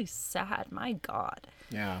is really sad. My God.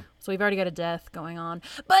 Yeah. So we've already got a death going on,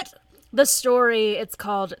 but the story, it's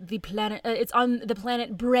called The Planet, it's on the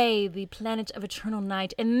planet Bray, the planet of eternal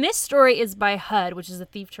night. And this story is by Hud, which is a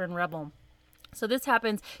thief turned rebel. So this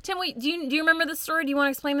happens. Tim, wait, do you remember the story? Do you want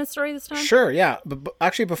to explain this story this time? Sure, yeah. But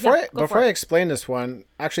actually, before I explain this one,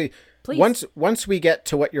 actually, please. Once we get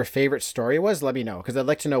to what your favorite story was, let me know, because I'd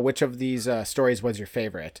like to know which of these stories was your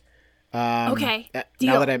favorite. Okay.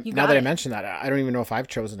 Now that I mentioned that, I don't even know if I've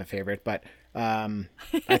chosen a favorite, but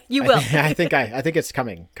you will. I think it's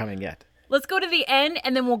coming yet. Let's go to the end,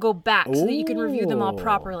 and then we'll go back so that you can review them all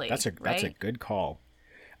properly. That's a good call.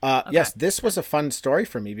 Okay. Yes, this was a fun story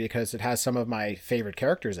for me because it has some of my favorite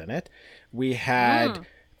characters in it. We had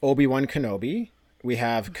Obi-Wan Kenobi, we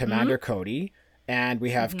have Commander Cody, and we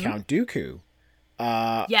have Count Dooku.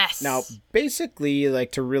 Yes. Now, basically,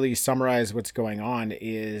 like, to really summarize what's going on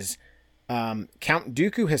is Count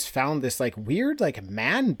Dooku has found this like weird like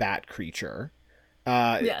man bat creature.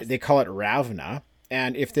 Yes. They call it Ravna,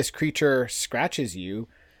 and if this creature scratches you,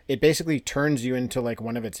 it basically turns you into like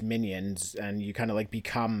one of its minions, and you kind of like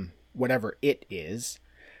become whatever it is.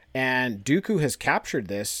 And Dooku has captured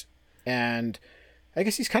this, and I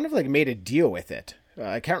guess he's kind of like made a deal with it.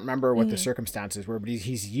 I can't remember what the circumstances were, but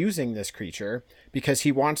he's using this creature because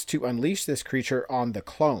he wants to unleash this creature on the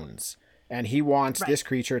clones. And he wants this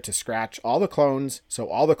creature to scratch all the clones, so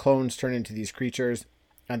all the clones turn into these creatures,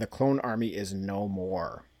 and the clone army is no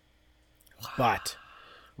more. Wow. But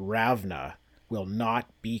Ravna will not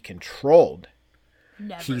be controlled.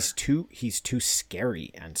 Never. He's too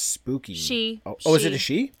scary and spooky. She. Oh, is it a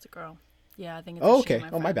she? It's a girl. Yeah, I think it's a okay.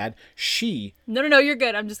 she. My bad. She. No, you're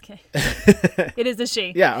good. I'm just kidding. It is a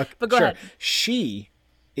she. Yeah, okay, but go ahead. She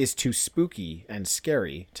is too spooky and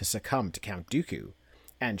scary to succumb to Count Dooku.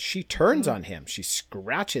 And she turns on him. She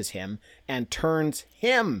scratches him and turns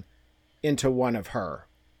him into one of her.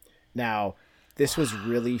 Now, this was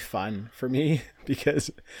really fun for me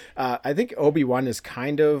because I think Obi-Wan is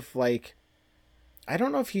kind of like, I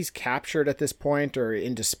don't know if he's captured at this point or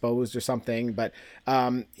indisposed or something, but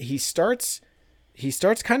he starts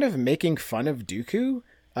kind of making fun of Dooku.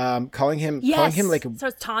 Calling him like,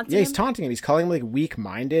 starts taunting him. He's taunting him. He's calling him like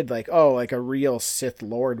weak-minded, like, oh, like a real Sith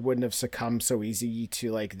Lord wouldn't have succumbed so easy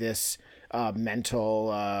to like this mental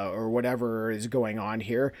or whatever is going on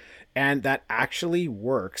here. And that actually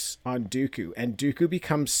works on Dooku. And Dooku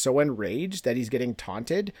becomes so enraged that he's getting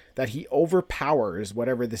taunted that he overpowers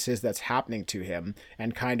whatever this is that's happening to him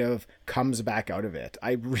and kind of comes back out of it.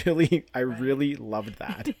 I really loved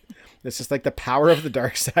that. It's just like the power of the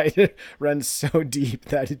dark side runs so deep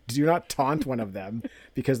that do not taunt one of them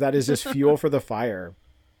because that is just fuel for the fire.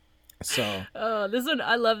 So. Oh, this one,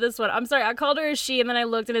 I love this one. I'm sorry, I called her a she, and then I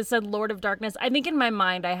looked and it said Lord of Darkness. I think in my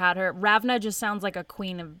mind I had her. Ravna just sounds like a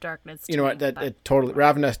Queen of Darkness. You know what?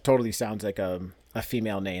 Ravna totally sounds like a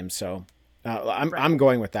female name. So I'm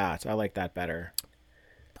going with that. I like that better.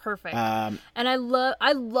 Perfect. And I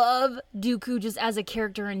love Dooku just as a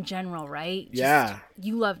character in general, right?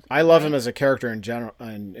 I love him as a character in general.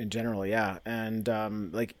 In general, yeah. And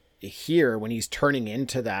like here, when he's turning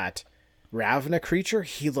into that Ravna creature,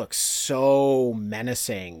 he looks so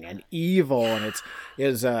menacing and evil, and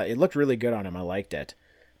it looked really good on him. I liked it.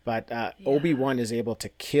 But Obi-Wan is able to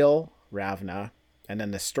kill Ravna, and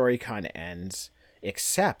then the story kind of ends.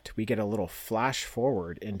 Except we get a little flash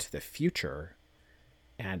forward into the future.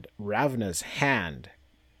 And Ravna's hand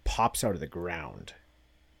pops out of the ground,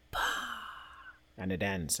 and it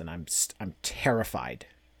ends. And I'm terrified.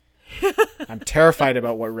 I'm terrified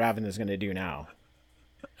about what Ravna's going to do now.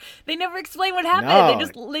 They never explain what happened.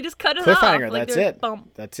 No, they just cut it off. Cliffhanger. Like, that's it.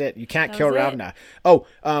 Bump. That's it. You can't kill Ravna. Oh,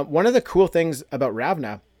 one of the cool things about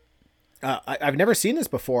Ravna, I've never seen this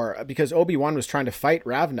before because Obi-Wan was trying to fight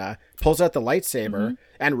Ravna, pulls out the lightsaber,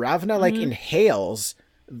 and Ravna like inhales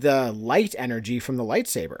the light energy from the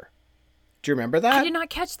lightsaber. Do you remember that? I did not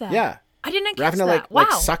catch that. Yeah. I didn't catch Ravna that.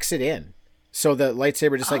 like sucks it in. So the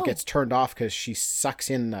lightsaber just like gets turned off because she sucks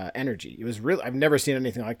in the energy. It was really, I've never seen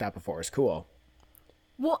anything like that before. It's cool.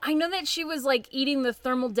 Well, I know that she was like eating the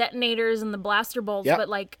thermal detonators and the blaster bolts, but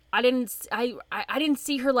like I didn't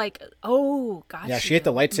see her like, oh gosh. Yeah, she ate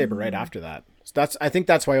the lightsaber right after that. So I think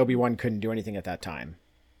that's why Obi-Wan couldn't do anything at that time.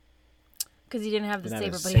 Because he didn't have the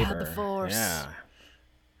saber, but he had the Force.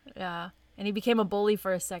 Yeah. And he became a bully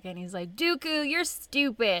for a second. He's like, Dooku, you're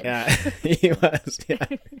stupid. Yeah, he was. Yeah.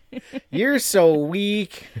 You're so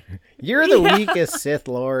weak. You're the weakest Sith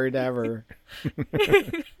Lord ever.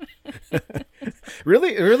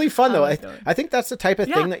 Really fun, though. I think that's the type of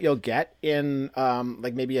thing that you'll get in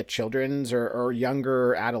like maybe a children's or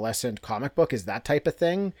younger adolescent comic book is that type of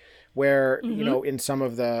thing where, you know, in some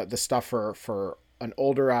of the stuff for an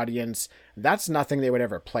older audience, that's nothing they would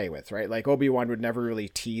ever play with, right? Like Obi-Wan would never really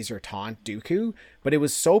tease or taunt Dooku, but it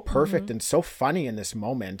was so perfect and so funny in this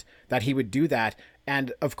moment that he would do that.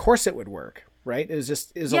 And of course it would work, right? It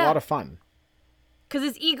was a lot of fun. because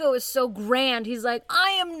his ego is so grand. He's like,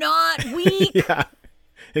 I am not weak. Yeah,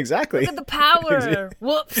 exactly. Look at the power.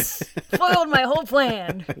 Whoops. Foiled my whole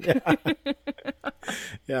plan.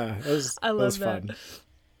 Yeah, that was fun.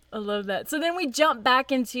 I love that. So then we jump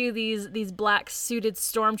back into these black suited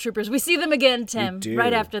stormtroopers. We see them again, Tim,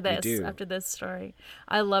 right after this story.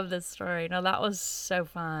 I love this story. No, that was so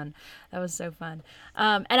fun.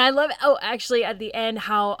 And I love, actually at the end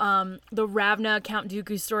how the Ravna Count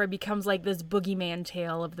Dooku story becomes like this boogeyman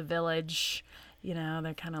tale of the village. You know,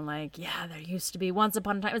 they're kind of like, yeah, there used to be once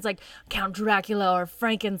upon a time. It's like Count Dracula or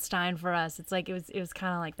Frankenstein for us. It's like, it was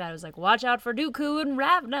kind of like that. It was like, watch out for Dooku and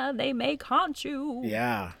Ravna. They may haunt you.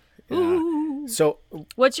 Yeah. Ooh. So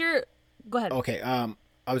go ahead. Okay.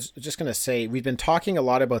 I was just going to say, we've been talking a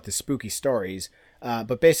lot about the spooky stories,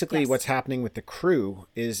 but basically what's happening with the crew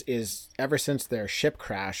is ever since their ship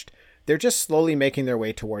crashed, they're just slowly making their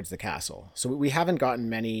way towards the castle. So we haven't gotten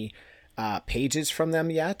many pages from them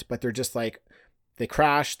yet, but they're just like, they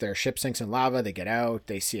crash, their ship sinks in lava, they get out,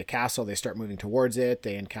 they see a castle, they start moving towards it,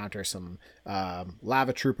 they encounter some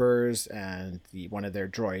lava troopers, and one of their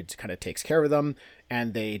droids kind of takes care of them,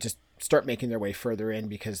 and they just start making their way further in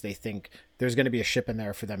because they think there's going to be a ship in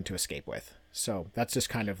there for them to escape with. So that's just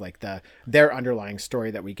kind of like their underlying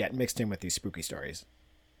story that we get mixed in with these spooky stories.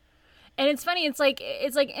 And it's funny, it's like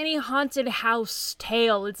any haunted house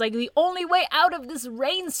tale. It's like the only way out of this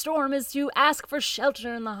rainstorm is to ask for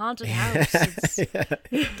shelter in the haunted house. Yeah,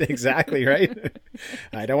 exactly, right?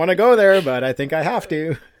 I don't want to go there, but I think I have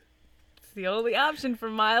to. It's the only option for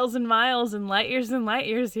miles and miles and light years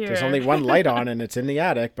here. There's only one light on and it's in the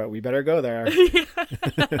attic, but we better go there.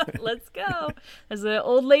 Let's go. There's an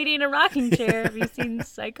old lady in a rocking chair. Have you seen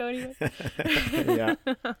Psycho? Yeah.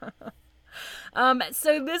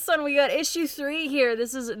 So this one, we got issue 3 here.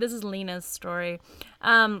 This is Lena's story.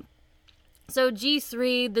 So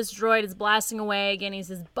G3, this droid is blasting away again. He's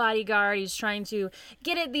his bodyguard. He's trying to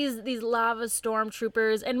get at these lava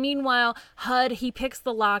stormtroopers. And meanwhile, HUD, he picks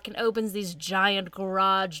the lock and opens these giant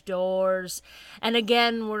garage doors. And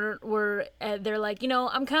again, they're like,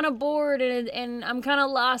 I'm kind of bored and I'm kind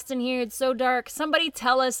of lost in here. It's so dark. Somebody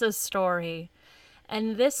tell us a story.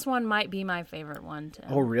 And this one might be my favorite one, Tim.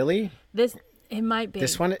 Oh, really? It might be.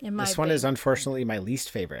 This one is unfortunately my least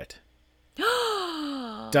favorite.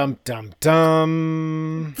 Dum dum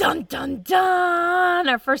dum. Dun dun dun.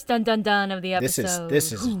 Our first dun dun dun of the episode.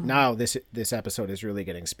 This episode is really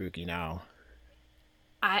getting spooky now.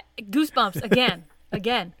 Goosebumps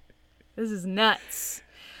again. This is nuts.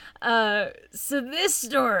 So this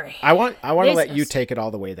story. I want to let you take it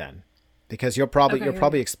all the way then, because you'll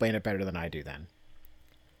probably explain it better than I do then.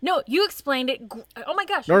 No, you explained it. Oh my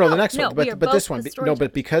gosh. No, the next one. But this one. No,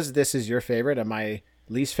 but because this is your favorite and my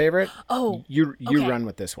least favorite. Oh. You run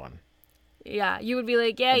with this one. Yeah, you would be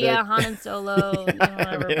like, Han and Solo,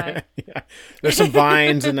 whatever. Right. Yeah. There's some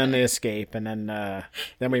vines, and then they escape, and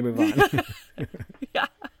then we move on. Yeah.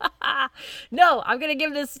 No, I'm gonna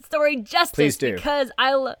give this story justice. Please do. Because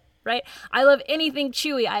I love anything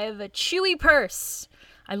Chewy. I have a Chewy purse.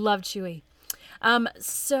 I love Chewy.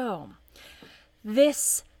 So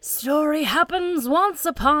this story happens once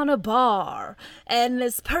upon a bar, and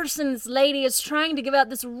this lady is trying to give out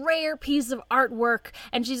this rare piece of artwork,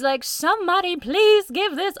 and she's like, somebody please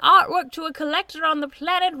give this artwork to a collector on the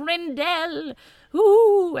planet Rendell.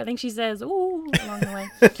 Ooh, I think she says, ooh, along the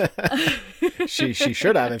way. She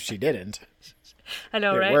should have if she didn't. I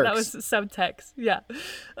know, right? Works. That was subtext. Yeah.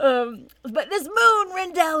 But this moon,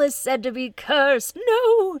 Rendell, is said to be cursed.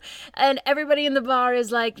 No. And everybody in the bar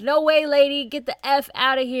is like, no way, lady. Get the F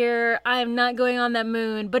out of here. I am not going on that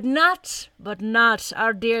moon. But not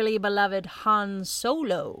our dearly beloved Han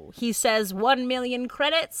Solo. He says 1 million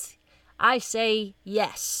credits. I say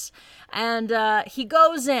yes. And he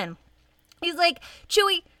goes in. He's like,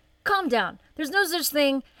 Chewie, calm down. There's no such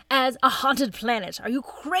thing as a haunted planet. Are you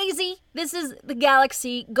crazy? This is the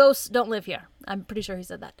galaxy. Ghosts don't live here. I'm pretty sure he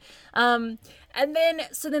said that. And then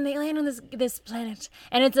they land on this planet,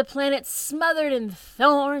 and it's a planet smothered in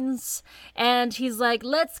thorns. And he's like,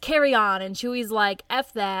 let's carry on. And Chewie's like,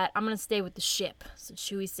 F that. I'm going to stay with the ship. So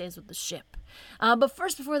Chewie stays with the ship. But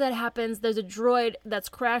first, before that happens, there's a droid that's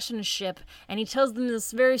crashing a ship, and he tells them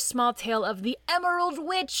this very small tale of the Emerald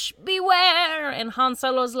Witch, beware! And Han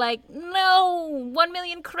Solo's like, no, 1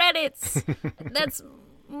 million credits! That's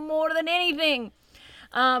more than anything!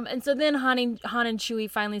 And so then Han and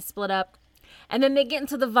Chewie finally split up, and then they get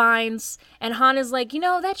into the vines, and Han is like,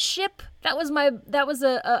 that ship, that was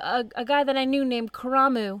a guy that I knew named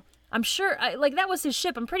Karamu. I'm sure, like, that was his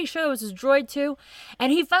ship. I'm pretty sure it was his droid, too.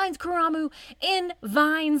 And he finds Karamu in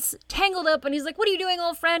vines, tangled up, and he's like, what are you doing,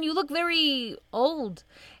 old friend? You look very old.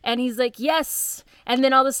 And he's like, yes. And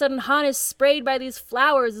then all of a sudden, Han is sprayed by these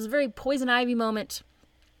flowers, this very poison ivy moment.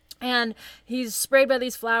 And he's sprayed by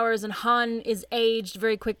these flowers, and Han is aged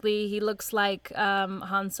very quickly. He looks like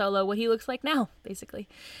Han Solo, what he looks like now, basically.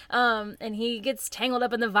 And he gets tangled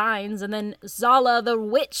up in the vines, and then Zala, the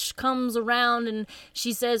witch, comes around, and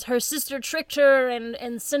she says her sister tricked her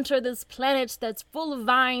and sent her this planet that's full of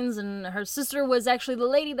vines, and her sister was actually the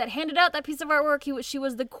lady that handed out that piece of artwork. She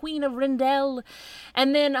was the Queen of Rendell.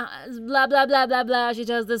 And then blah, blah, blah, blah, blah. She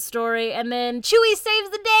tells this story, and then Chewie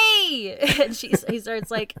saves the day! And he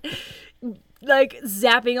starts, like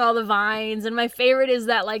zapping all the vines. And my favorite is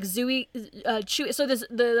that, like, Chewie, so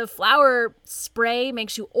the flower spray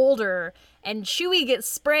makes you older, and Chewie gets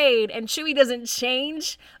sprayed, and Chewie doesn't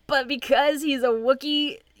change, but because he's a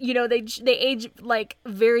Wookiee, you know, they age, like,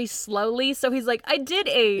 very slowly, so he's like, I did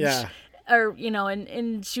age. Yeah. Or, you know, in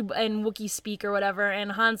Wookiee speak or whatever,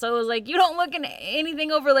 and Han Solo's like, you don't look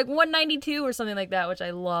anything over, like, 192 or something like that, which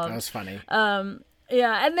I love. That was funny.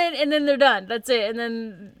 Yeah, and then they're done. That's it. And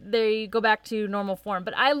then they go back to normal form.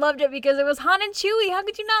 But I loved it because it was Han and Chewie. How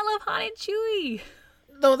could you not love Han and Chewie?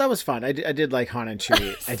 No, that was fun. I did like Han and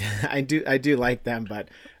Chewie. I do like them, but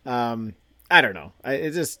I don't know.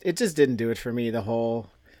 It just didn't do it for me. The whole,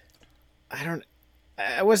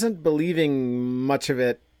 I wasn't believing much of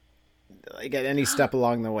it, like, at any step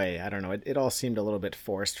along the way. I don't know. It all seemed a little bit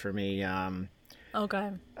forced for me.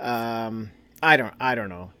 Okay. I don't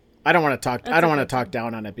know. I don't want to talk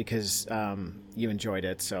down on it because you enjoyed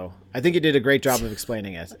it. So I think you did a great job of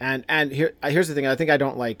explaining it. And here's the thing. I think I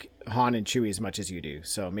don't like Han and Chewie as much as you do.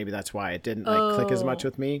 So maybe that's why it didn't click as much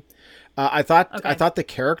with me. I thought the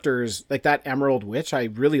characters, like that Emerald Witch, I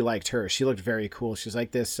really liked her. She looked very cool. She's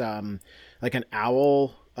like this like an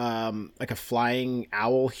owl, like a flying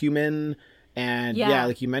owl human. And yeah,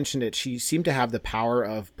 like you mentioned it, she seemed to have the power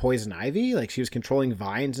of poison ivy. Like she was controlling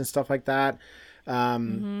vines and stuff like that.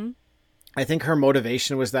 I think her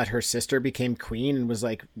motivation was that her sister became queen and was,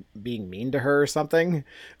 like, being mean to her or something.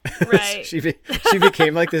 Right. she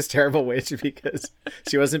became like this terrible witch because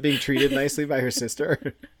she wasn't being treated nicely by her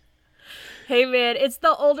sister. Hey man, it's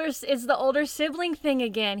the older sibling thing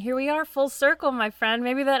again. Here we are, full circle, my friend.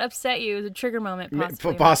 Maybe that upset you. It was a trigger moment,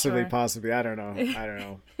 possibly. Possibly. I don't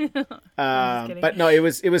know. But no, it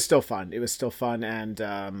was still fun. It was still fun,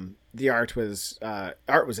 and the art was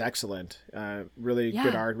excellent. Really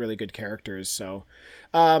good art, really good characters. So,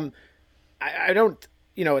 I don't,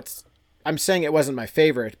 you know, I'm saying it wasn't my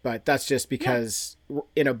favorite, but that's just because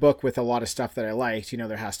in a book with a lot of stuff that I liked, you know,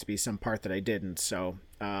 there has to be some part that I didn't. So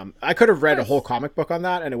I could have read a whole comic book on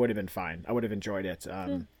that and it would have been fine. I would have enjoyed it.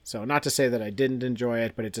 So not to say that I didn't enjoy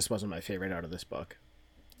it, but it just wasn't my favorite out of this book.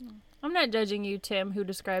 I'm not judging you, Tim, who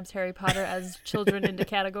describes Harry Potter as children into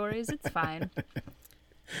categories. It's fine.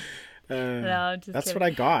 No, just that's kidding. what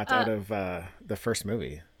I got out of the first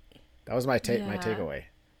movie. That was my takeaway.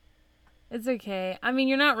 It's okay. I mean,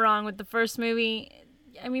 you're not wrong with the first movie.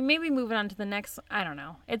 I mean, maybe moving on to the next, I don't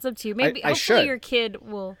know. It's up to you. Maybe hopefully your kid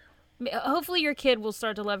will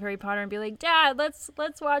start to love Harry Potter and be like, Dad, let's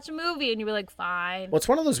watch a movie, and you'll be like, fine. Well, it's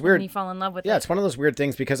one of those weird. And you fall in love with it. Yeah, it's one of those weird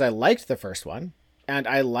things because I liked the first one, and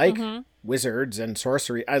I like wizards and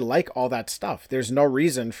sorcery. I like all that stuff. There's no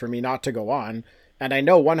reason for me not to go on, and I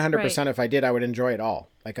know 100% if I did, I would enjoy it all.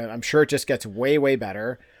 Like I'm sure it just gets way, way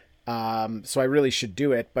better. So I really should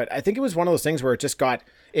do it. But I think it was one of those things where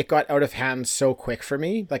it got out of hand so quick for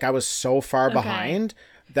me. Like I was so far behind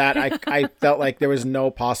that I felt like there was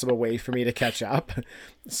no possible way for me to catch up.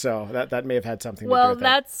 So that may have had something to do with it. Well,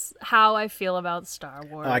 that's how I feel about Star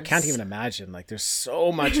Wars. I can't even imagine. Like there's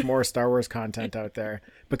so much more Star Wars content out there.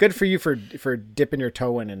 But good for you for dipping your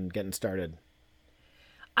toe in and getting started.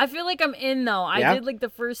 I feel like I'm in, though. I did like the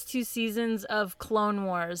first 2 seasons of Clone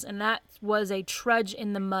Wars, and that was a trudge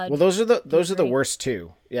in the mud. Well, those are the worst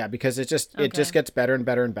too. Yeah, because it just gets better and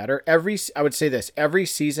better and better. I would say this, every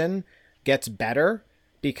season gets better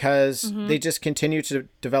because they just continue to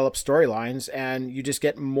develop storylines, and you just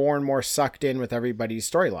get more and more sucked in with everybody's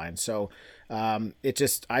storyline. So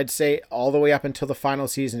I'd say all the way up until the final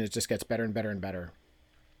season, it just gets better and better and better.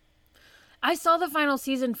 I saw the final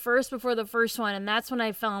season first before the first one, and that's when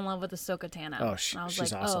I fell in love with Ahsoka Tano. Oh,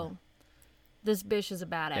 she's awesome. Oh, this bitch is a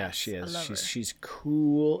badass. Yeah, she is. I love her. She's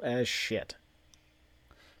cool as shit.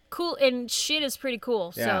 Cool, and shit is pretty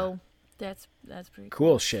cool. Yeah. So that's pretty cool.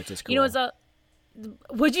 Cool shit is cool. You know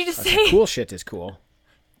what'd you just say? Cool shit is cool.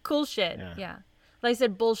 Cool shit. Yeah. Like I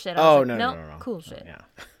said bullshit. No. Cool shit. Yeah.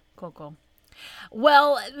 Cool.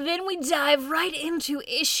 Well, then we dive right into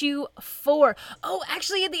issue 4. Oh,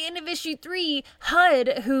 actually, at the end of issue 3,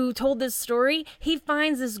 Hud, who told this story, he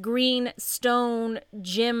finds this green stone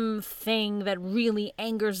gem thing that really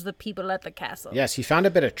angers the people at the castle. Yes, he found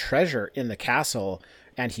a bit of treasure in the castle,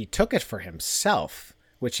 and he took it for himself,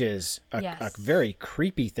 which is a very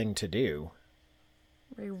creepy thing to do.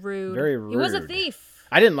 Very rude. Very rude. He was a thief.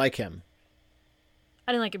 I didn't like him.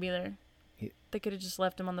 I didn't like him either. They could have just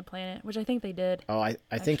left him on the planet, which I think they did. Oh, I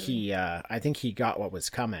think he got what was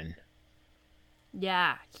coming.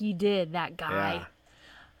 Yeah, he did, that guy. Yeah.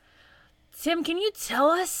 Tim, can you tell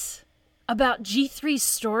us about G3's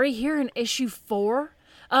story here in issue 4?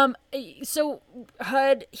 So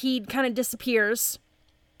Hud, he kind of disappears,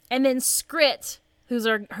 and then Skrit, who's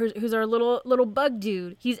our little bug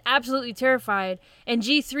dude, he's absolutely terrified, and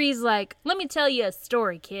G3's like, "Let me tell you a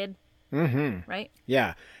story, kid." Mm-hmm. Right?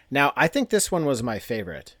 Yeah. Now, I think this one was my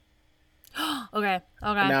favorite. Okay.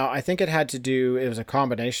 Now, I think it was a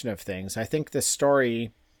combination of things. I think the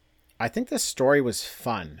story was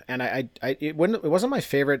fun, and it wasn't my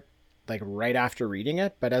favorite like right after reading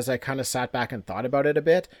it, but as I kind of sat back and thought about it a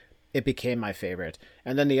bit, it became my favorite.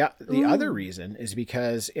 And then the other reason is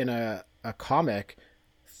because in a comic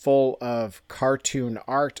full of cartoon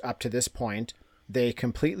art up to this point, they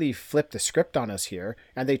completely flipped the script on us here,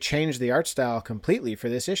 and they changed the art style completely for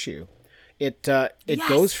this issue. It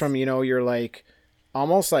goes from, you're like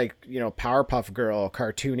almost like, Powerpuff Girl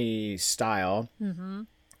cartoony style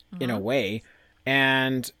in a way,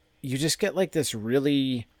 and you just get like this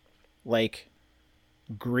really like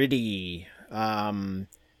gritty,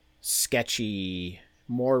 sketchy,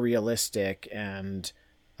 more realistic, and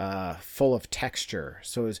full of texture.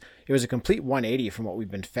 So it was a complete 180 from what we've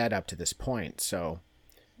been fed up to this point. So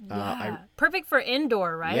perfect for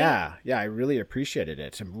indoor, right? Yeah, I really appreciated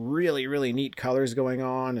it. Some really, really neat colors going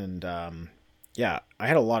on, and I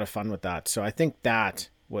had a lot of fun with that. So I think that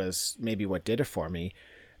was maybe what did it for me.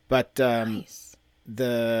 But nice.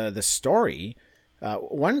 The story,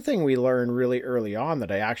 one thing we learned really early on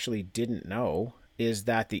that I actually didn't know is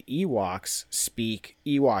that the Ewoks speak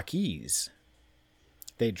Ewokese.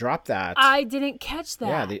 They dropped that. I didn't catch that.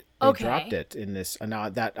 Yeah, they dropped it in this. Now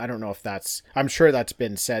that I don't know if I'm sure that's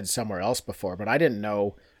been said somewhere else before, but I didn't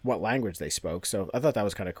know what language they spoke, so I thought that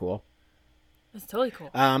was kind of cool. That's totally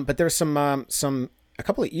cool. But there's a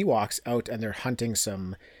couple of Ewoks out, and they're hunting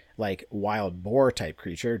some like wild boar type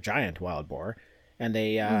creature, giant wild boar, and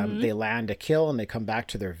they land a kill, and they come back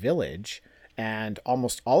to their village, and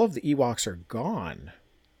almost all of the Ewoks are gone.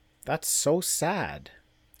 That's so sad.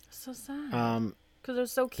 So sad. Because they're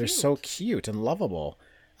so cute. They're so cute and lovable.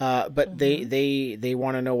 But they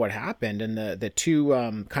want to know what happened. And the two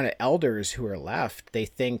kind of elders who are left, they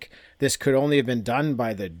think this could only have been done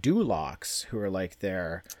by the Dulocs, who are like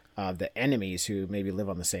the enemies who maybe live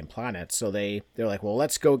on the same planet. So they're like, well,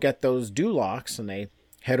 let's go get those Dulocs. And they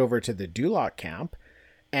head over to the Duloc camp.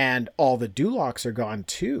 And all the Dulocs are gone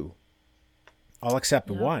too. All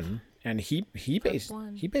except one. And he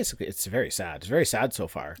basically, it's very sad. It's very sad so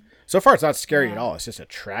far. So far, it's not scary at all. It's just a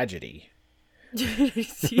tragedy.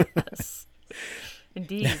 Yes,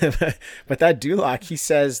 indeed. But that Duloc, he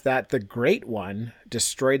says that the Great One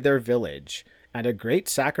destroyed their village, and a great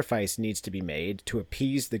sacrifice needs to be made to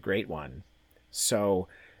appease the Great One. So,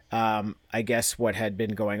 I guess what had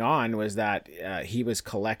been going on was that he was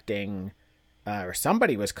collecting. Or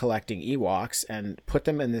somebody was collecting Ewoks and put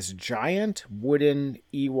them in this giant wooden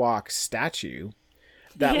Ewok statue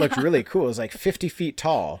that looked really cool. It was like 50 feet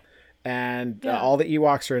tall, and all the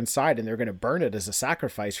Ewoks are inside, and they're going to burn it as a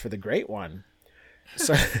sacrifice for the Great One.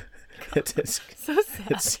 So it's so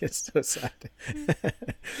sad. It's so sad.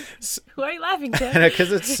 Why are you laughing, Tim?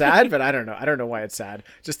 Because it's sad, but I don't know. I don't know why it's sad.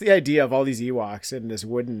 Just the idea of all these Ewoks and this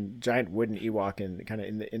giant wooden Ewok and kind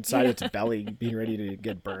of inside its belly being ready to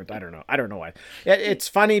get burnt. I don't know. I don't know why. It's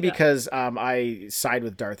funny because I side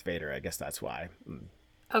with Darth Vader. I guess that's why.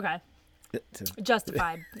 Okay.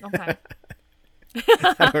 Justified. Okay.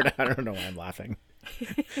 I don't know why I'm laughing.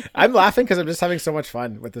 I'm laughing because I'm just having so much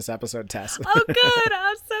fun with this episode, Tess. Oh, good.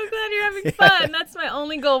 I'm so glad you're having fun. That's my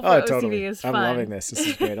only goal for OCD totally. is fun. I'm loving this. This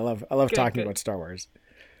is great. I love talking about Star Wars.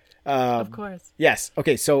 Of course. Yes.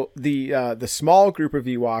 Okay. So the small group of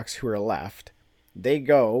Ewoks who are left, they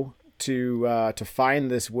go to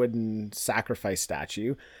find this wooden sacrifice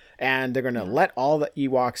statue, and they're going to let all the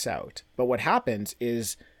Ewoks out. But what happens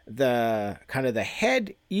is the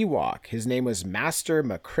head Ewok, his name was Master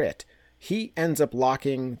Makrit. He ends up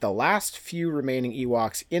locking the last few remaining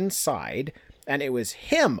Ewoks inside, and it was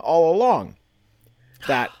him all along.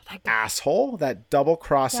 That asshole, that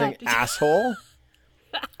double-crossing asshole.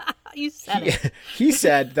 You said it. He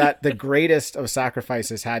said that the greatest of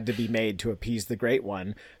sacrifices had to be made to appease the Great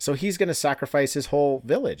One, so he's going to sacrifice his whole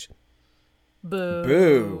village. Boo.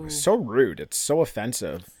 Boo. So rude. It's so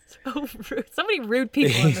offensive. So rude. So many rude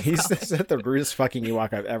people in this He's comic. the rudest fucking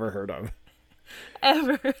Ewok I've ever heard of.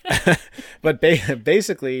 Ever. But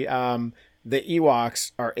basically, the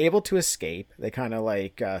Ewoks are able to escape. They kind of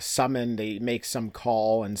like they make some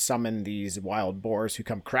call and summon these wild boars who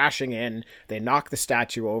come crashing in. They knock the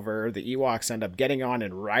statue over. The Ewoks end up getting on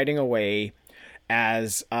and riding away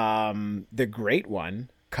as the Great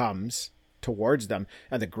One comes towards them.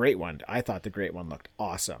 And the Great One, I thought the Great One looked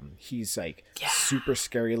awesome. He's like super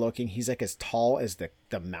scary looking. He's like as tall as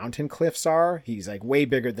the mountain cliffs are. He's like way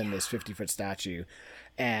bigger than this 50-foot statue.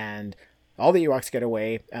 And all the Ewoks get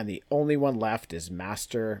away, and the only one left is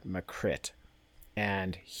Master Makrit.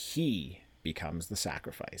 And he becomes the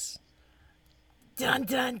sacrifice. Dun,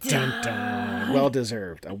 dun, dun. Dun, dun.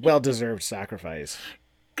 Well-deserved. A well-deserved sacrifice.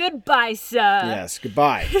 Goodbye, sir. Yes,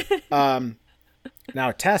 goodbye.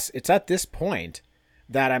 Now, Tess, it's at this point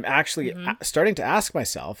that I'm actually starting to ask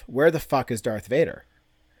myself, where the fuck is Darth Vader?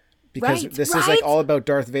 Because this is like all about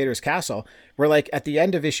Darth Vader's castle. We're like at the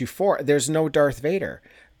end of issue 4, there's no Darth Vader.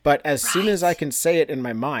 But as soon as I can say it in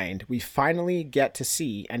my mind, we finally get to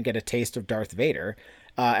see and get a taste of Darth Vader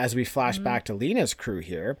as we flash back to Lena's crew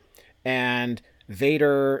here. And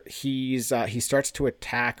Vader, he starts to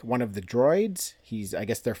attack one of the droids. I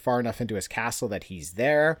guess they're far enough into his castle that he's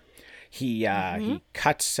there. He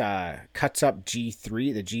cuts up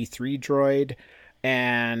G3, the G3 droid,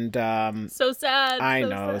 and so sad. I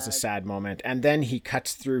know, it's a sad moment. And then he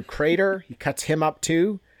cuts through Crater. He cuts him up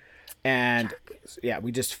too, and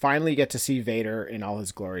we just finally get to see Vader in all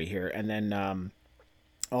his glory here. And then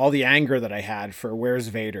all the anger that I had for where's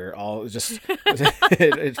Vader, all just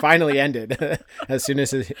it finally ended as soon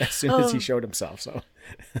as he showed himself. So.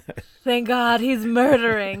 Thank God he's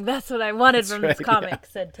murdering. That's what I wanted from this comic,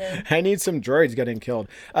 said Tim. I need some droids getting killed.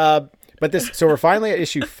 So we're finally at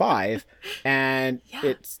issue 5, and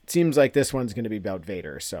it seems like this one's going to be about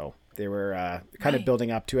Vader. So they were kind of building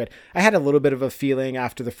up to it. I had a little bit of a feeling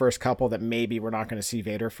after the first couple that maybe we're not going to see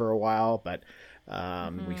Vader for a while, but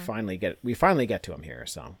we finally get to him here.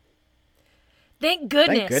 So. Thank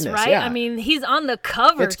goodness, right? Yeah. I mean, he's on the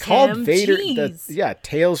cover. It's called Vader. Jeez.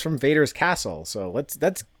 Tales from Vader's Castle. So let's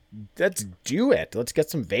do it. Let's get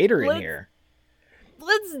some Vader in here.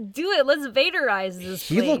 Let's do it. Let's Vaderize this.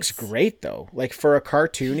 He looks great though. Like for a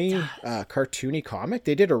cartoony comic,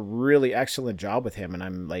 they did a really excellent job with him, and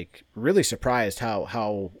I'm like really surprised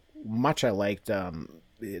how much I liked the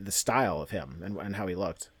style of him and how he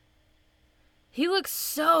looked. He looks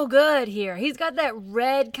so good here. He's got that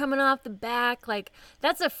red coming off the back. Like,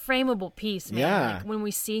 that's a frameable piece, man. Yeah. Like, when we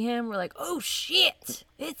see him, we're like, oh, shit,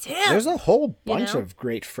 it's him. There's a whole bunch of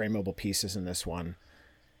great frameable pieces in this one.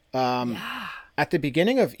 At the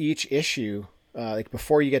beginning of each issue, like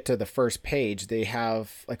before you get to the first page, they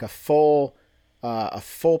have like a full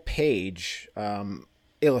page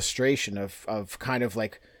illustration of kind of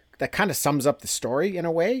like, that kind of sums up the story in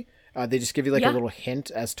a way. They just give you like a little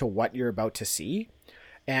hint as to what you're about to see.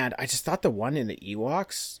 And I just thought the one in the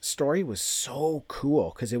Ewoks story was so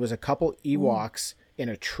cool because it was a couple Ewoks in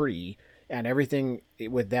a tree, and everything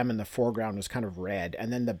with them in the foreground was kind of red.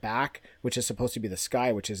 And then the back, which is supposed to be the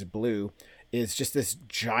sky, which is blue, is just this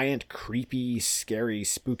giant, creepy, scary,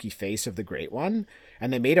 spooky face of the Great One.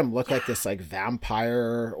 And they made him look like this like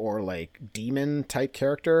vampire or like demon type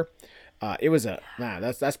character. It was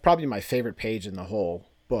that's probably my favorite page in the whole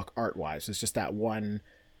book art wise. It's just that one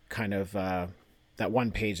kind of that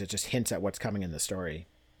one page that just hints at what's coming in the story.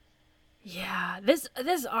 Yeah, this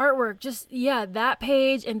artwork, just that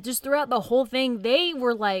page and just throughout the whole thing, they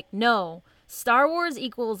were like, no, Star Wars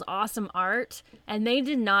equals awesome art, and they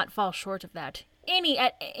did not fall short of that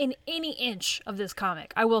in any inch of this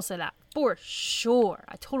comic. I will say that for sure.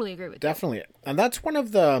 I totally agree with you. Definitely. And that's one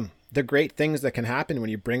of the great things that can happen when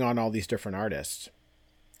you bring on all these different artists.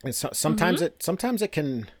 And so, sometimes it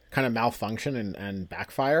can kind of malfunction and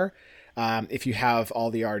backfire if you have all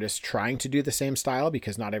the artists trying to do the same style,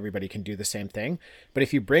 because not everybody can do the same thing. But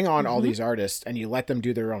if you bring on all these artists and you let them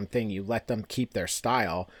do their own thing, you let them keep their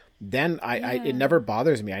style, then it never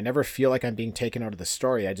bothers me. I never feel like I'm being taken out of the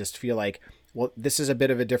story. I just feel like, well, this is a bit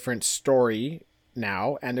of a different story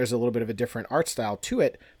now, and there's a little bit of a different art style to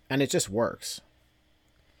it, and it just works.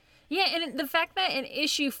 Yeah, and the fact that in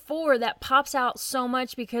issue 4 that pops out so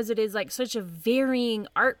much because it is like such a varying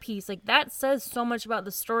art piece, like that says so much about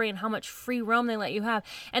the story and how much free roam they let you have.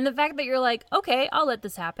 And the fact that you're like, okay, I'll let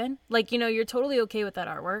this happen. Like, you're totally okay with that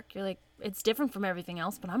artwork. You're like, it's different from everything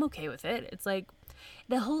else, but I'm okay with it. It's like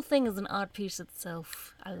the whole thing is an art piece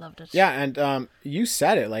itself. I loved it. Yeah, and you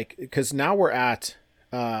said it, like, because now we're at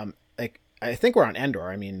like, I think we're on Endor.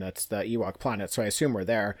 I mean, that's the Ewok planet, so I assume we're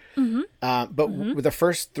there. With the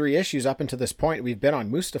first 3 issues up until this point, we've been on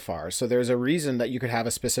Mustafar. So there's a reason that you could have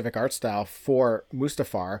a specific art style for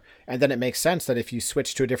Mustafar, and then it makes sense that if you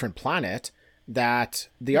switch to a different planet, that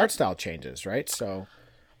the art style changes, right? So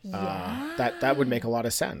that would make a lot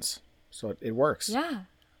of sense. So it works. Yeah.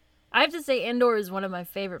 I have to say Endor is one of my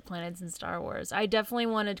favorite planets in Star Wars. I definitely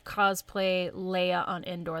wanted to cosplay Leia on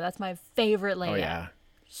Endor. That's my favorite Leia. Oh, yeah.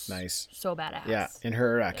 Nice. So badass. Yeah. In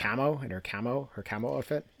her camo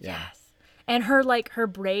outfit. Yeah. Yes. And her, like, her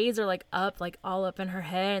braids are, like, up, like, all up in her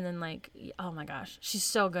head. And then, like, oh, my gosh. She's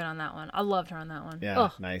so good on that one. I loved her on that one. Yeah,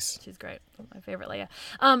 nice. She's great. My favorite Leia.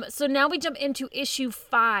 So now we jump into issue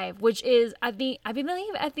 5, which is, I believe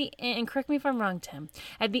at the end, and correct me if I'm wrong, Tim.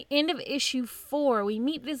 At the end of issue 4, we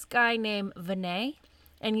meet this guy named Vinay.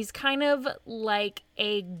 And he's kind of like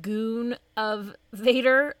a goon of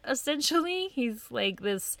Vader, essentially. He's like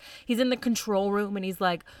this, he's in the control room and he's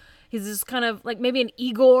just kind of like maybe an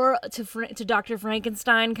Igor to Dr.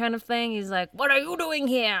 Frankenstein kind of thing. He's like, what are you doing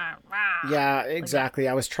here? Rah! Yeah, exactly.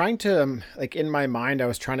 I was trying to, like, in my mind, I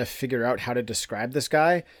was trying to figure out how to describe this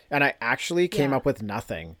guy. And I actually came up with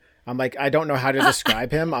nothing. I'm like, I don't know how to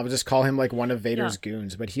describe him. I'll just call him like one of Vader's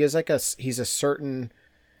goons. But he is like he's a certain...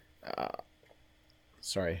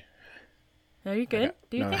 Sorry. Are you good?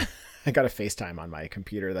 I got a FaceTime on my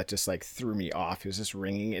computer that just like threw me off. It was just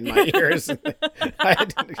ringing in my ears.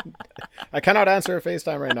 I cannot answer a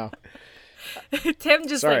FaceTime right now. Tim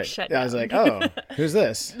just like shut down. I was like, oh, who's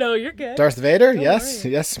this? No, you're good. Darth Vader?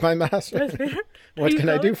 Yes, my master. What can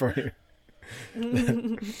I do for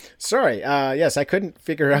you? Sorry. Yes, I couldn't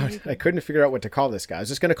figure out what to call this guy. I was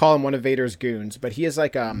just gonna call him one of Vader's goons, but he is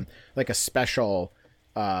like a special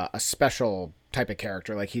type of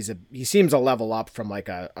character. Like he seems a level up from like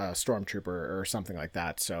a stormtrooper or something like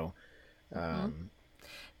that. So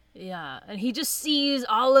yeah, and he just sees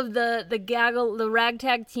all of the gaggle, the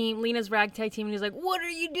ragtag team, Lena's ragtag team, and he's like, what are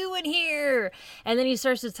you doing here? And then he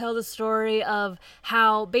starts to tell the story of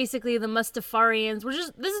how basically the Mustafarians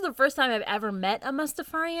this is the first time I've ever met a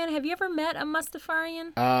Mustafarian. Have you ever met a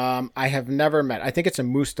Mustafarian? I have never met. I think it's a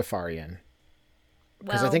Mustafarian.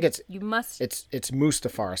 Because I think it's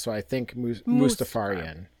Mustafar, so I think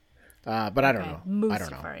Mustafarian. But I don't know. I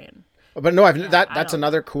don't know. But no, that's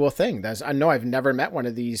another cool thing. I've never met one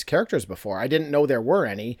of these characters before. I didn't know there were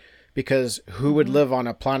any, because who would live on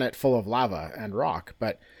a planet full of lava and rock?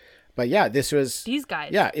 But yeah, this was these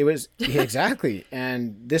guys. Yeah, it was exactly.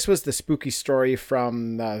 And this was the spooky story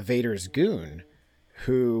from Vader's goon,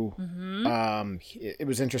 who it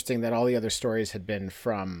was interesting that all the other stories had been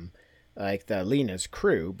from like the Lena's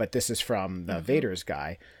crew, but this is from the Vader's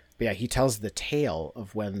guy. But yeah, he tells the tale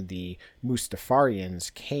of when the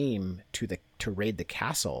Mustafarians came to raid the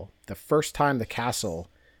castle. The first time the castle,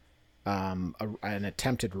 an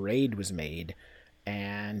attempted raid was made,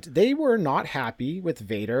 and they were not happy with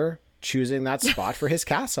Vader choosing that spot for his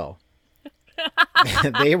castle.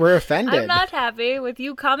 They were offended. I'm not happy with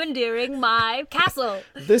you commandeering my castle.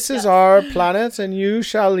 This is our planet, and you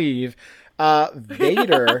shall leave.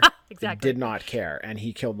 Vader did not care, and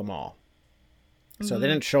he killed them all. So they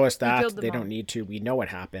didn't show us that. They don't need to. We know what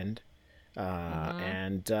happened.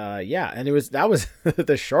 And it was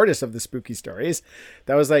the shortest of the spooky stories.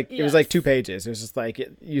 That was like, it was like 2 pages. It was just like,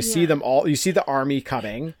 you see them all, you see the army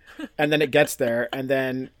coming, and then it gets there, and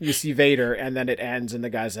then you see Vader, and then it ends, and the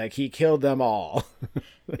guy's like, he killed them all.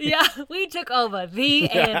 Yeah, we took over. The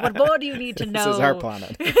end. What more do you need to know? This is our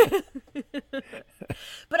planet.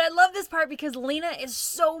 But I love this part because Lena is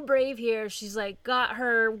so brave here. She's like got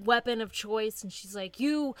her weapon of choice, and she's like,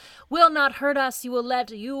 you will not hurt us. You will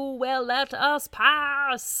let us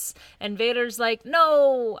pass. And Vader's like,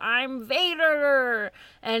 no, I'm Vader.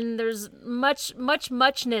 And there's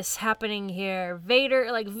muchness happening here.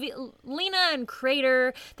 Vader, like Lena and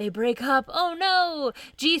Crater, they break up. Oh no,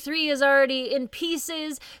 G3 is already in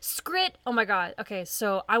pieces. Skrit, oh my god. Okay,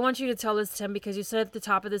 so I want you to tell this, Tim, because you said at the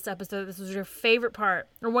top of this episode this was your favorite part,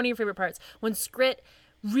 or one of your favorite parts, when Skrit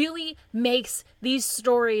really makes these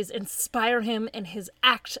stories inspire him in his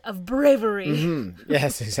act of bravery. Mm-hmm.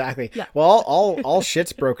 Yes, exactly. Yeah. Well, all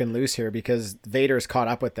shit's broken loose here because Vader's caught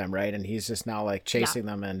up with them, right? And he's just now like chasing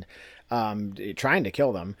them and trying to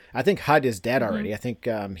kill them. I think Hud is dead already. I think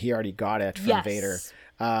he already got it from Vader.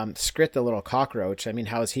 Skrit, the little cockroach, I mean,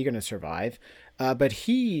 how is he going to survive? But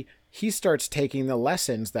he starts taking the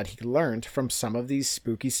lessons that he learned from some of these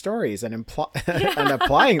spooky stories and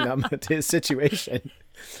applying them to his situation.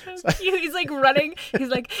 So cute. He's like running. He's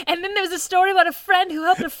like, and then there was a story about a friend who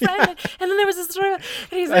helped a friend, and then there was a story, and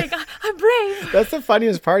he's like, I'm brave. That's the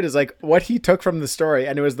funniest part is like what he took from the story,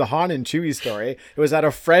 and it was the Han and Chewie story. It was that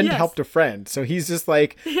a friend helped a friend. So he's just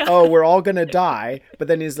like, oh, we're all gonna die. But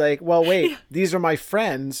then he's like, well, wait, these are my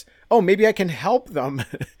friends. Oh, maybe I can help them.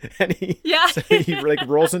 And so he like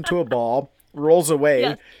rolls into a ball, rolls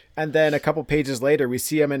away. And then a couple pages later, we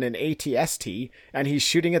see him in an ATST, and he's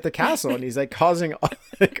shooting at the castle, and he's like causing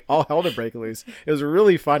all hell to break loose. It was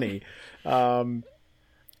really funny. I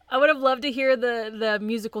would have loved to hear the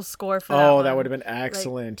musical score for that. Oh, that would have been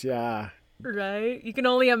excellent. Yeah. Right? You can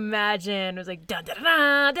only imagine. It was like dun dun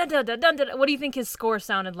dun dun dun dun dun dun. What do you think his score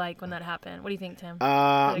sounded like when that happened? What do you think, Tim?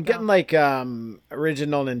 I'm getting like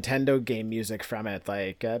original Nintendo game music from it,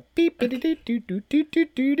 like beep.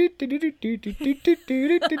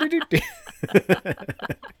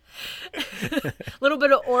 Little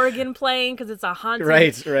bit of organ playing because it's a haunted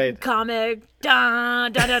right comic. Da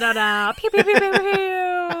da da da da. Pew pew pew pew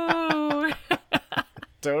pew.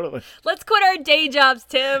 Totally. Let's quit our day jobs,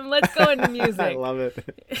 Tim. Let's go into music. I love it.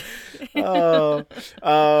 Oh,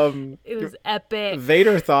 it was epic.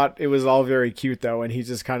 Vader thought it was all very cute though, and he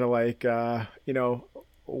just kind of like,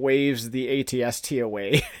 waves the ATST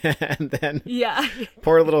away, and then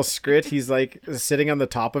poor little Skrit, he's like sitting on the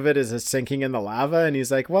top of it as it's sinking in the lava, and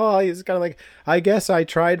he's like, well, he's kind of like, I guess I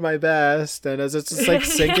tried my best, and as it's just like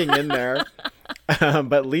sinking in there.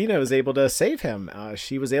 But Lena was able to save him.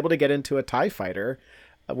 She was able to get into a TIE fighter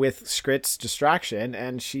with Skrit's distraction,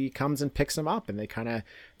 and she comes and picks him up, and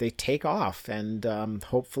they take off and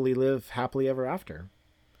hopefully live happily ever after.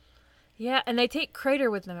 Yeah, and they take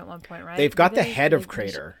Crater with them at one point, right? They've got the head of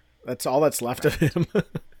Crater. That's all that's left of him.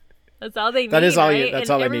 That's all they need. That is all. Right?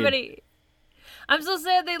 That's all everybody. They need. I'm so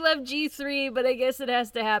sad they left G3, but I guess it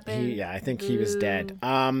has to happen. I think he was dead.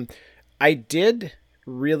 I did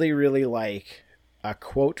really, really like a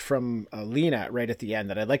quote from Lena right at the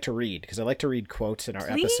end that I'd like to read, because I like to read quotes in our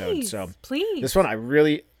episodes. So please. This one,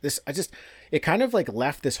 it kind of like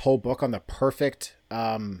left this whole book on the perfect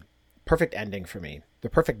ending for me, the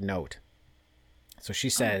perfect note. So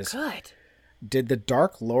she says, did the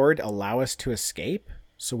Dark Lord allow us to escape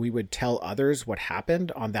so we would tell others what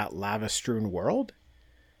happened on that lava-strewn world?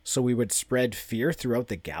 So we would spread fear throughout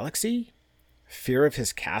the galaxy? Fear of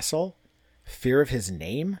his castle? Fear of his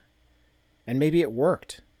name? And maybe it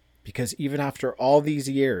worked, because even after all these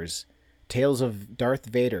years, tales of Darth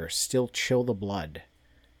Vader still chill the blood,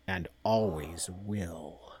 and always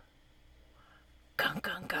will. Gun,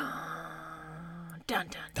 gun, gun. Dun,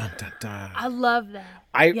 dun, dun. Dun, dun, dun. I love that.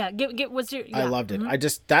 What's your... I loved it.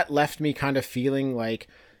 That left me kind of feeling like,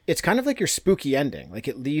 it's kind of like your spooky ending. Like,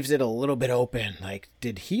 it leaves it a little bit open. Like,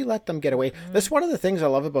 did he let them get away? That's one of the things I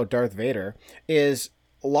love about Darth Vader, is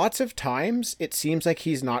lots of times it seems like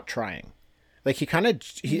he's not trying. Like,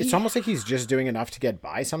 it's almost like he's just doing enough to get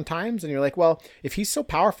by sometimes. And you're like, well, if he's so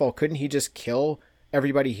powerful, couldn't he just kill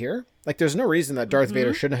everybody here? Like, there's no reason that Darth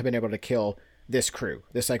Vader shouldn't have been able to kill this crew,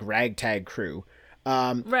 this like ragtag crew.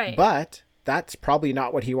 Right. But that's probably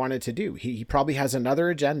not what he wanted to do. He probably has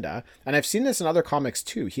another agenda. And I've seen this in other comics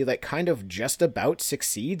too. He like kind of just about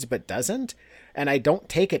succeeds, but doesn't. And I don't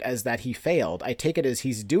take it as that he failed. I take it as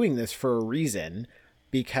he's doing this for a reason,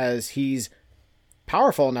 because he's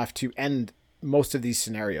powerful enough to end most of these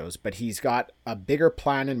scenarios, but he's got a bigger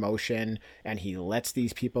plan in motion, and he lets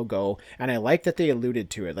these people go. And I like that they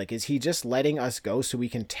alluded to it. Like, is he just letting us go so we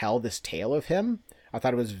can tell this tale of him? I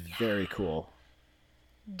thought it was very cool.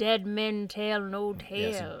 Dead men tell no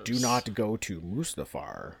tales. Yes, do not go to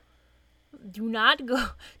Mustafar. Do not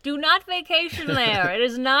vacation there. It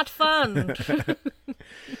is not fun.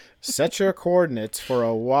 Set your coordinates for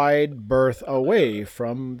a wide berth away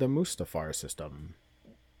from the Mustafar system.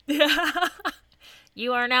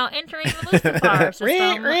 You are now entering the Mustafar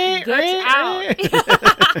system. Get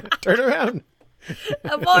out. Turn around.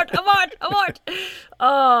 Abort.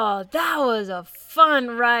 Oh, that was a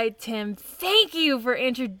fun ride, Tim. Thank you for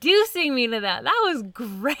introducing me to that. That was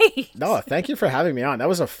great. No, thank you for having me on. That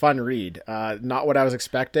was a fun read. Not what I was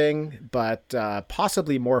expecting, but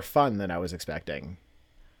possibly more fun than I was expecting.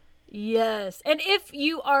 Yes. And if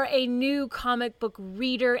you are a new comic book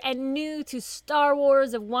reader and new to Star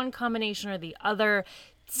Wars of one combination or the other,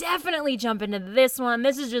 definitely jump into this one.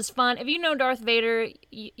 This is just fun. If you know Darth Vader,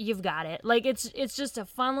 you've got it. Like, it's just a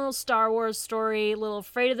fun little Star Wars story, little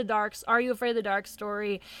Are You Afraid of the Dark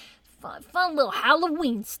story. Fun little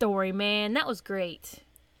Halloween story, man. That was great.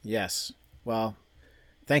 Yes. Well,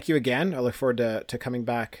 thank you again. I look forward to coming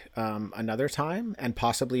back another time, and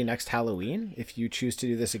possibly next Halloween, if you choose to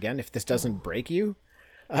do this again, if this doesn't break you.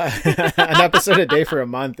 An episode a day for a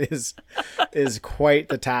month is quite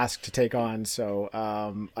the task to take on. So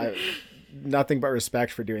nothing but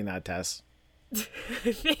respect for doing that, Tess.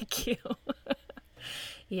 Thank you.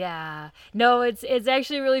 Yeah. No, it's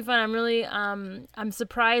actually really fun. I'm really I'm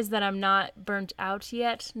surprised that I'm not burnt out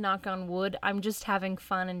yet, knock on wood. I'm just having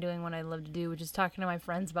fun and doing what I love to do, which is talking to my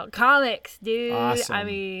friends about comics, dude. Awesome. I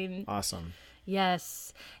mean, awesome.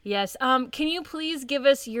 Yes. Yes. Can you please give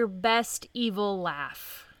us your best evil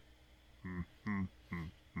laugh?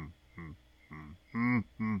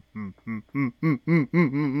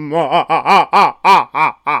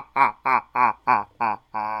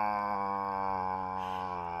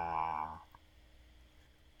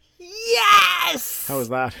 Yes! How was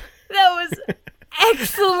that? That was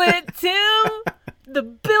excellent, Tim. The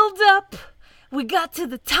build-up. We got to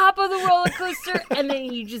the top of the roller coaster, and then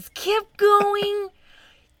you just kept going.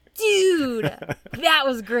 Dude, that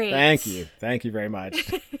was great. Thank you. Thank you very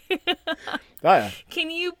much. Oh, yeah.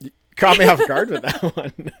 Can you... Caught me off guard with that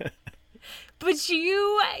one. But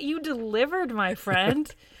you delivered, my friend.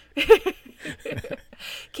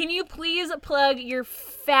 Can you please plug your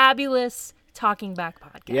fabulous Talking Back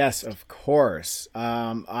podcast? Yes, of course.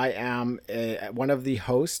 I am one of the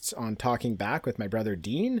hosts on Talking Back with my brother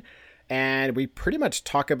Dean, and we pretty much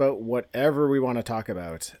talk about whatever we want to talk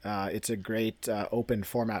about. It's a great open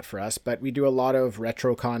format for us, but we do a lot of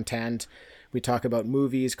retro content. We talk about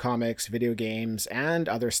movies, comics, video games, and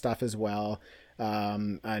other stuff as well.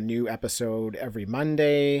 A new episode every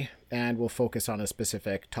Monday, and we'll focus on a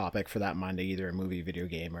specific topic for that Monday, either a movie, video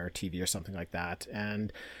game, or TV or something like that.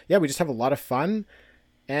 And yeah, we just have a lot of fun,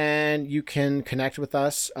 and you can connect with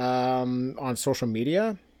us on social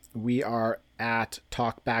media. We are at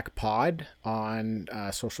TalkBackPod on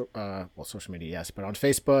social media, yes, but on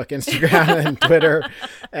Facebook, Instagram, and Twitter.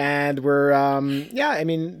 And we're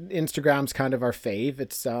Instagram's kind of our fave.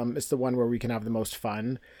 It's the one where we can have the most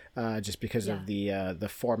fun, just because of the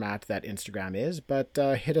format that Instagram is. But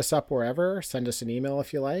hit us up wherever, send us an email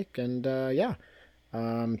if you like, and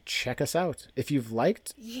check us out. If you've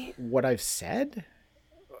liked what I've said,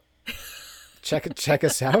 check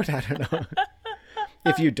us out. I don't know.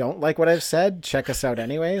 If you don't like what I've said, check us out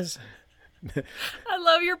anyways. I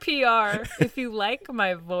love your PR. If you like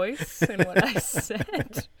my voice and what I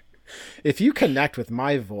said. If you connect with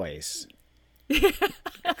my voice,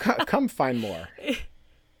 come find more.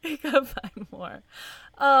 Come find more.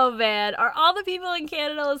 Oh, man. Are all the people in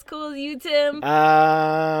Canada as cool as you, Tim?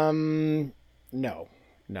 No.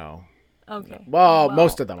 Okay. Well,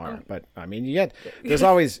 most of them are. But, I mean, there's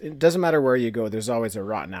always, it doesn't matter where you go, there's always a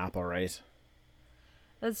rotten apple, right?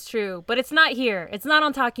 That's true, but it's not here. It's not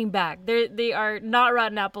on Talking Back. They are not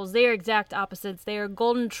rotten apples. They are exact opposites. They are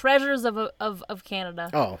golden treasures of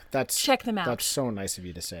Canada. Oh, check them out. That's so nice of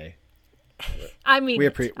you to say. I mean,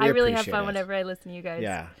 I really have fun it. whenever I listen to you guys.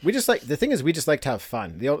 Yeah, we just like to have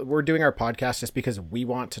fun. We're doing our podcast just because we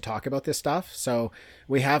want to talk about this stuff. So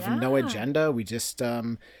we have no agenda. We just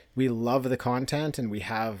we love the content, and we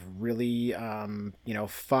have really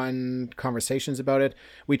fun conversations about it.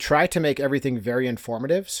 We try to make everything very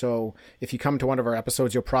informative. So if you come to one of our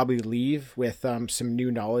episodes, you'll probably leave with some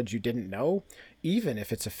new knowledge you didn't know, even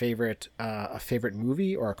if it's a favorite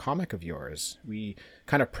movie or a comic of yours. We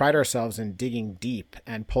kind of pride ourselves in digging deep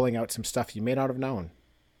and pulling out some stuff you may not have known.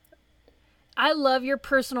 I love your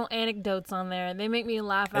personal anecdotes on there. They make me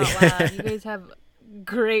laugh out loud. You guys have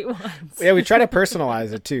great ones. Yeah, we try to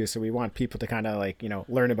personalize it too, so we want people to kind of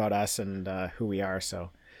learn about us and who we are. So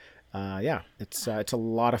it's a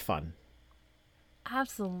lot of fun.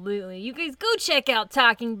 Absolutely. You guys go check out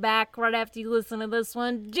Talking Back right after you listen to this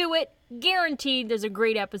one. Do it. Guaranteed there's a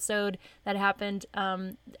great episode that happened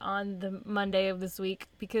on the Monday of this week,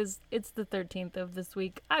 because it's the 13th of this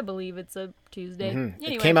week. I believe it's a Tuesday. Mm-hmm.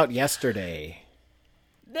 Anyway. It came out yesterday.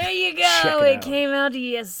 There you go. It came out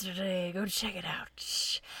yesterday. Go check it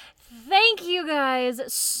out. Thank you guys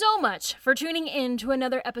so much for tuning in to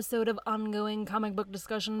another episode of Ongoing Comic Book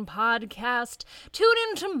Discussion Podcast. Tune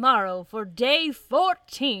in tomorrow for day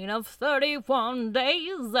 14 of 31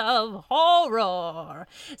 Days of Horror.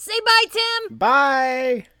 Say bye, Tim.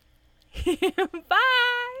 Bye.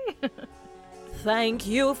 Bye. Thank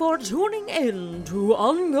you for tuning in to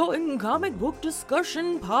Ongoing Comic Book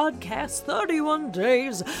Discussion Podcast 31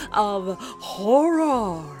 Days of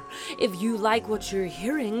Horror. If you like what you're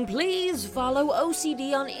hearing, please follow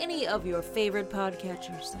OCD on any of your favorite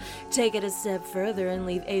podcatchers. Take it a step further and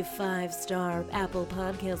leave a 5-star Apple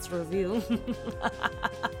Podcast review.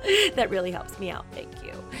 That really helps me out, thank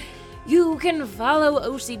you. You can follow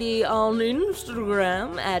OCD on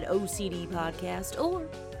Instagram at OCD Podcast, or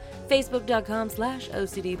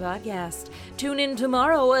Facebook.com/OCD Podcast. Tune in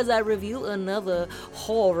tomorrow as I review another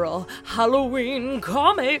horror Halloween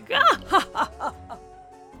comic.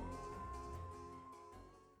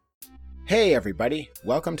 Hey everybody,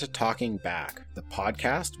 welcome to Talking Back, the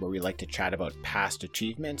podcast where we like to chat about past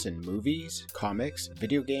achievements in movies, comics,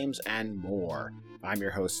 video games, and more. I'm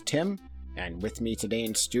your host Tim, and with me today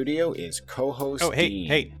in studio is co-host Dean.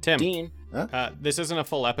 Hey, Tim. Dean, this isn't a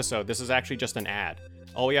full episode. This is actually just an ad.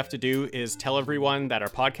 All we have to do is tell everyone that our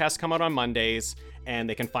podcasts come out on Mondays, and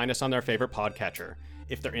they can find us on their favorite podcatcher.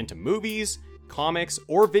 If they're into movies, comics,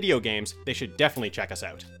 or video games, they should definitely check us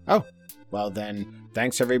out. Oh, well then,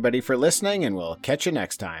 thanks everybody for listening, and we'll catch you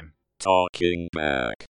next time. Talking Back.